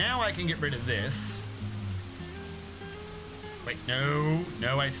 now I can get rid of this. Wait, no,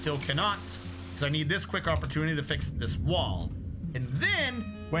 I still cannot, because I need this quick opportunity to fix this wall. And then,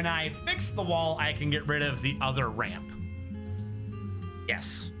 when I fix the wall, I can get rid of the other ramp.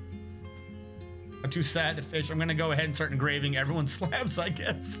 Yes. I'm too sad to fish. I'm gonna go ahead and start engraving everyone's slabs, I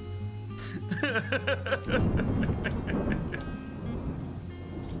guess.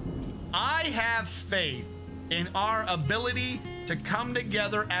 I have faith in our ability to come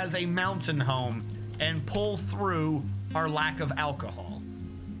together as a mountain home and pull through our lack of alcohol.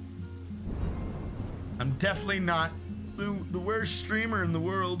 I'm definitely not the worst streamer in the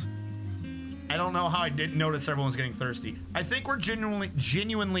world. I don't know how I didn't notice everyone's getting thirsty. I think we're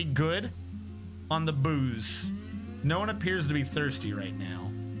genuinely good on the booze. No one appears to be thirsty right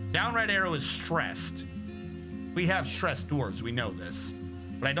now. Downright arrow is stressed. We have stressed dwarves, we know this.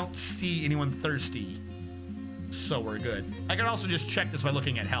 But I don't see anyone thirsty. So we're good. I can also just check this by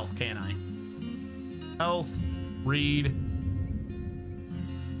looking at health, can't I? Health, read.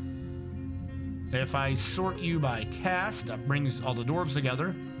 If I sort you by caste, that brings all the dwarves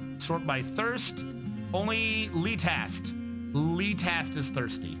together. Sort by thirst. Only Letast. Letast is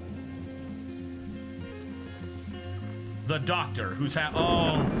thirsty. The doctor, who's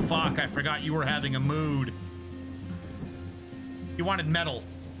oh, fuck, I forgot you were having a mood. You wanted metal.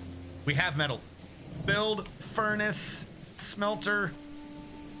 We have metal. Build, furnace, smelter.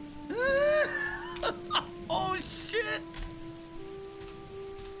 Oh, shit.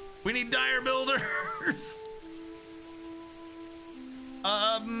 We need dire builders.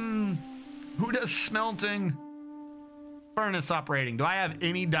 Who does smelting? Furnace operating. Do I have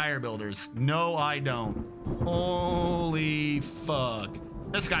any dire builders? No, I don't. Holy fuck.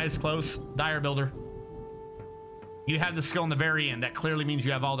 This guy's close. Dire builder. You have the skill in the very end. That clearly means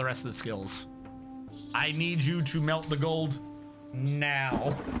you have all the rest of the skills. I need you to melt the gold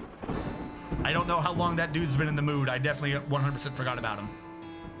now. I don't know how long that dude's been in the mood. I definitely 100% forgot about him.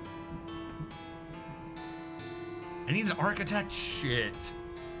 I need an architect. Shit.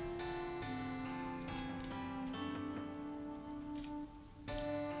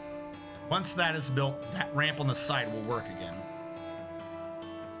 Once that is built, that ramp on the side will work again.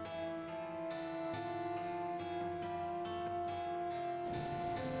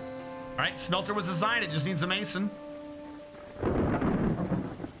 All right, smelter was designed. It just needs a mason.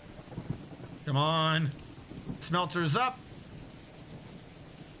 Come on. Smelter's up.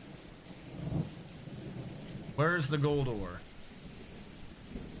 Where's the gold ore?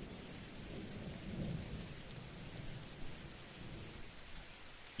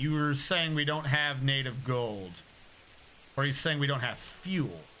 You were saying we don't have native gold. Or are you saying we don't have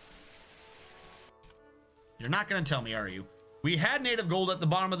fuel? You're not going to tell me, are you? We had native gold at the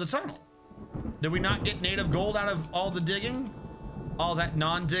bottom of the tunnel. Did we not get native gold out of all the digging? All that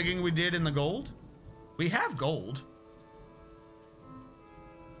non-digging we did in the gold? We have gold.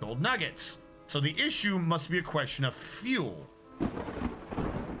 Gold nuggets. So the issue must be a question of fuel.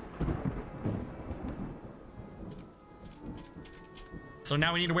 So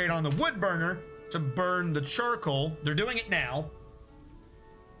now we need to wait on the wood burner to burn the charcoal. They're doing it now.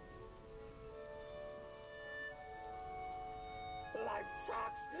 Life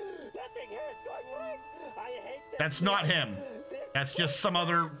sucks. Nothing here is going right. I hate this. That's not him. That's just some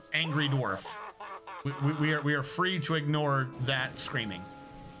other angry dwarf. We are free to ignore that screaming.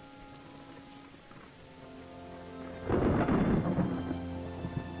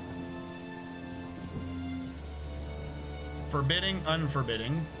 Forbidding,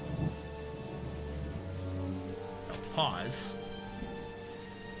 unforbidding. Pause.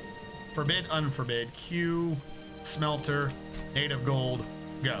 Forbid, unforbid. Q, smelter, native gold,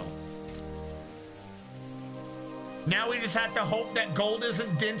 go. Now we just have to hope that gold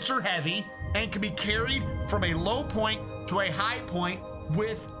isn't dense or heavy and can be carried from a low point to a high point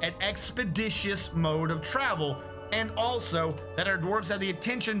with an expeditious mode of travel, and also that our dwarves have the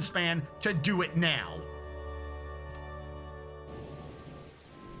attention span to do it now.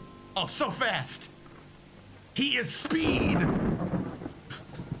 Oh, so fast. He is speed.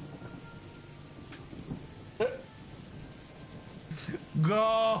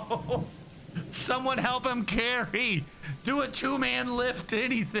 Go. Someone help him carry. Do a two-man lift,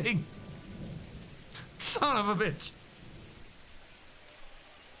 anything. Son of a bitch.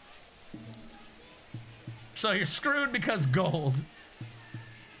 So you're screwed because gold.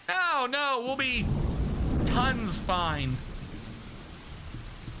 Oh, no, we'll be tons fine.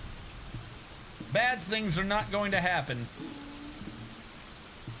 Bad things are not going to happen.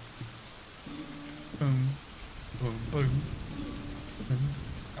 Boom, boom, boom, boom.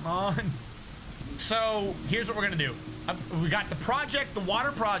 Come on. So here's what we're gonna do. We got the project, the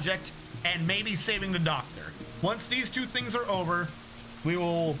water project, and maybe saving the doctor. Once these two things are over, we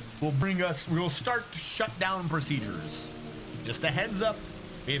will start to shut down procedures. Just a heads up,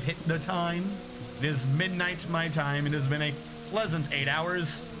 we have hit the time. It is midnight my time. It has been a pleasant 8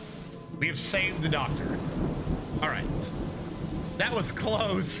 hours. We have saved the doctor. All right, that was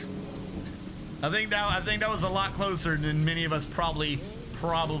close. I think that was a lot closer than many of us probably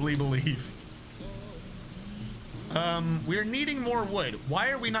believe. We're needing more wood. Why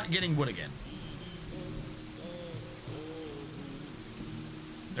are we not getting wood again?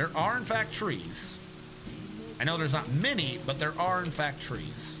 There are in fact trees. I know there's not many, but there are in fact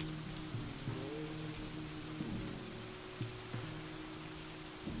trees.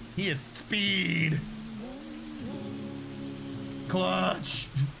 He is speed. Clutch.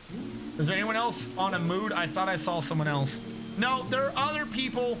 Is there anyone else on a mood? I thought I saw someone else. No, there are other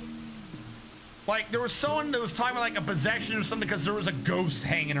people. Like, there was someone that was talking about like a possession or something because there was a ghost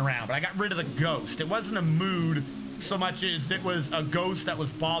hanging around, but I got rid of the ghost. It wasn't a mood so much as it was a ghost that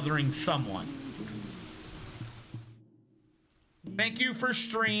was bothering someone. Thank you for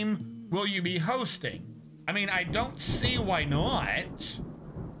stream. Will you be hosting? I mean, I don't see why not.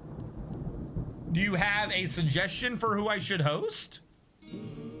 Do you have a suggestion for who I should host?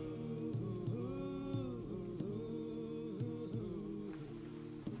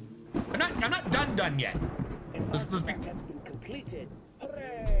 I'm not done yet. Let's be... has been completed.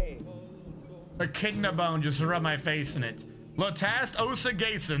 Hooray! Echidna bone just rubbed my face in it. Latast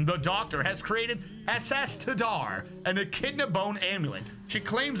Osagason, the doctor, has created Asastadar, an echidna bone amulet. She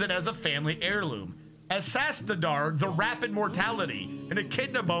claims it as a family heirloom. Asastadar, the Rapid Mortality, an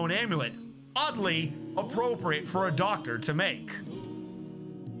echidna bone amulet. Oddly appropriate for a doctor to make.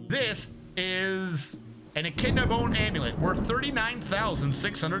 This is an echidna bone amulet worth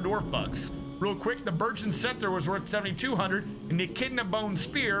 39,600 dwarf bucks. Real quick, the birchen scepter was worth 7,200, and the echidna bone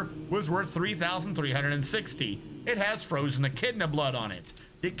spear was worth 3,360. It has frozen echidna blood on it.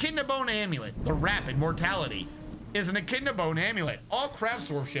 The echidna bone amulet, the Rapid Mortality, is an echidna bone amulet. All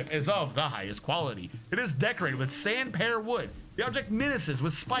craftsmanship is of the highest quality. It is decorated with sand pear wood. The object menaces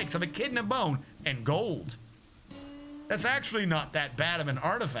with spikes of echidna bone and gold. That's actually not that bad of an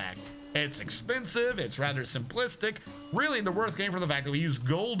artifact. It's expensive, it's rather simplistic. Really, the worth came from the fact that we use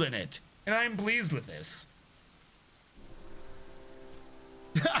gold in it. And I'm pleased with this.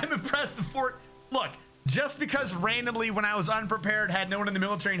 I'm impressed the fort. Look, just because randomly when I was unprepared, had no one in the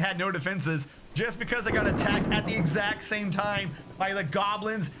military and had no defenses, just because I got attacked at the exact same time by the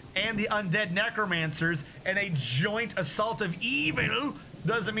goblins and the undead necromancers in a joint assault of evil,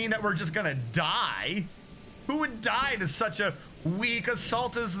 doesn't mean that we're just gonna die. Who would die to such a weak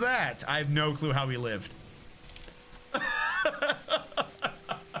assault as that? I have no clue how we lived.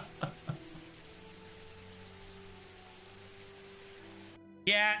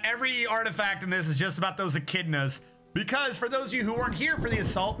 Yeah, every artifact in this is just about those echidnas. Because for those of you who weren't here for the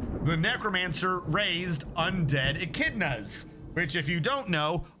assault, the necromancer raised undead echidnas, which if you don't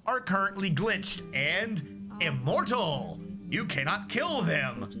know, are currently glitched and immortal. You cannot kill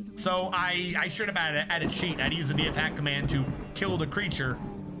them. So I should have added a cheat. I'd use the attack command to kill the creature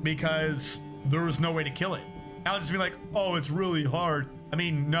because there was no way to kill it. I'll just be like, oh, it's really hard. I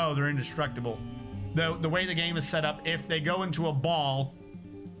mean, no, they're indestructible. The way the game is set up, if they go into a ball,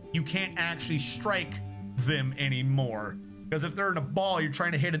 you can't actually strike them anymore. Because if they're in a ball, you're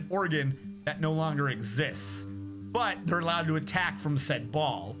trying to hit an organ that no longer exists. But they're allowed to attack from said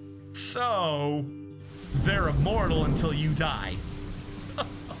ball. So they're immortal until you die.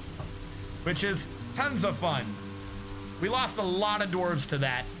 Which is tons of fun. We lost a lot of dwarves to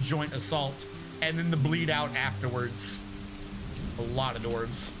that joint assault. And then the bleed out afterwards. A lot of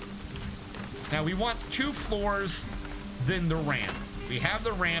dwarves. Now we want 2 floors, then the ramp. We have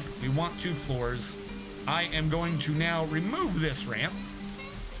the ramp, we want 2 floors. I am going to now remove this ramp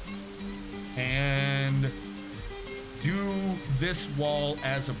and do this wall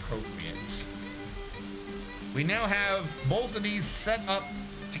as appropriate. We now have both of these set up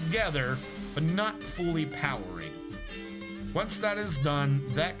together, but not fully powering. Once that is done,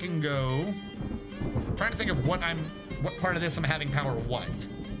 that can go. I'm trying to think of what part of this I'm having power what.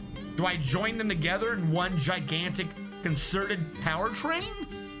 Do I join them together in one gigantic concerted power train?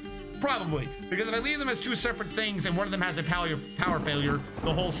 Probably, because if I leave them as 2 separate things and one of them has a power failure,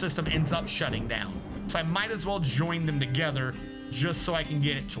 the whole system ends up shutting down. So I might as well join them together just so I can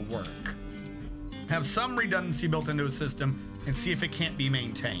get it to work. Have some redundancy built into a system and see if it can't be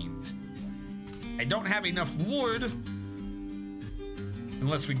maintained. I don't have enough wood,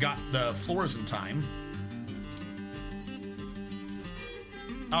 unless we got the floors in time.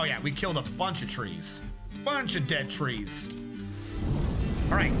 Oh yeah, we killed a bunch of trees. Bunch of dead trees.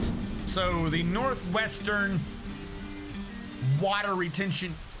 All right, so the northwestern water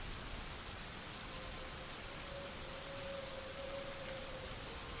retention.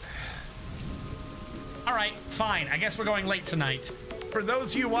 All right, fine. I guess we're going late tonight. For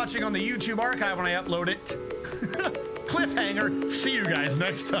those of you watching on the YouTube archive when I upload it, Cliffhanger. See you guys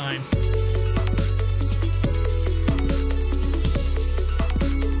next time.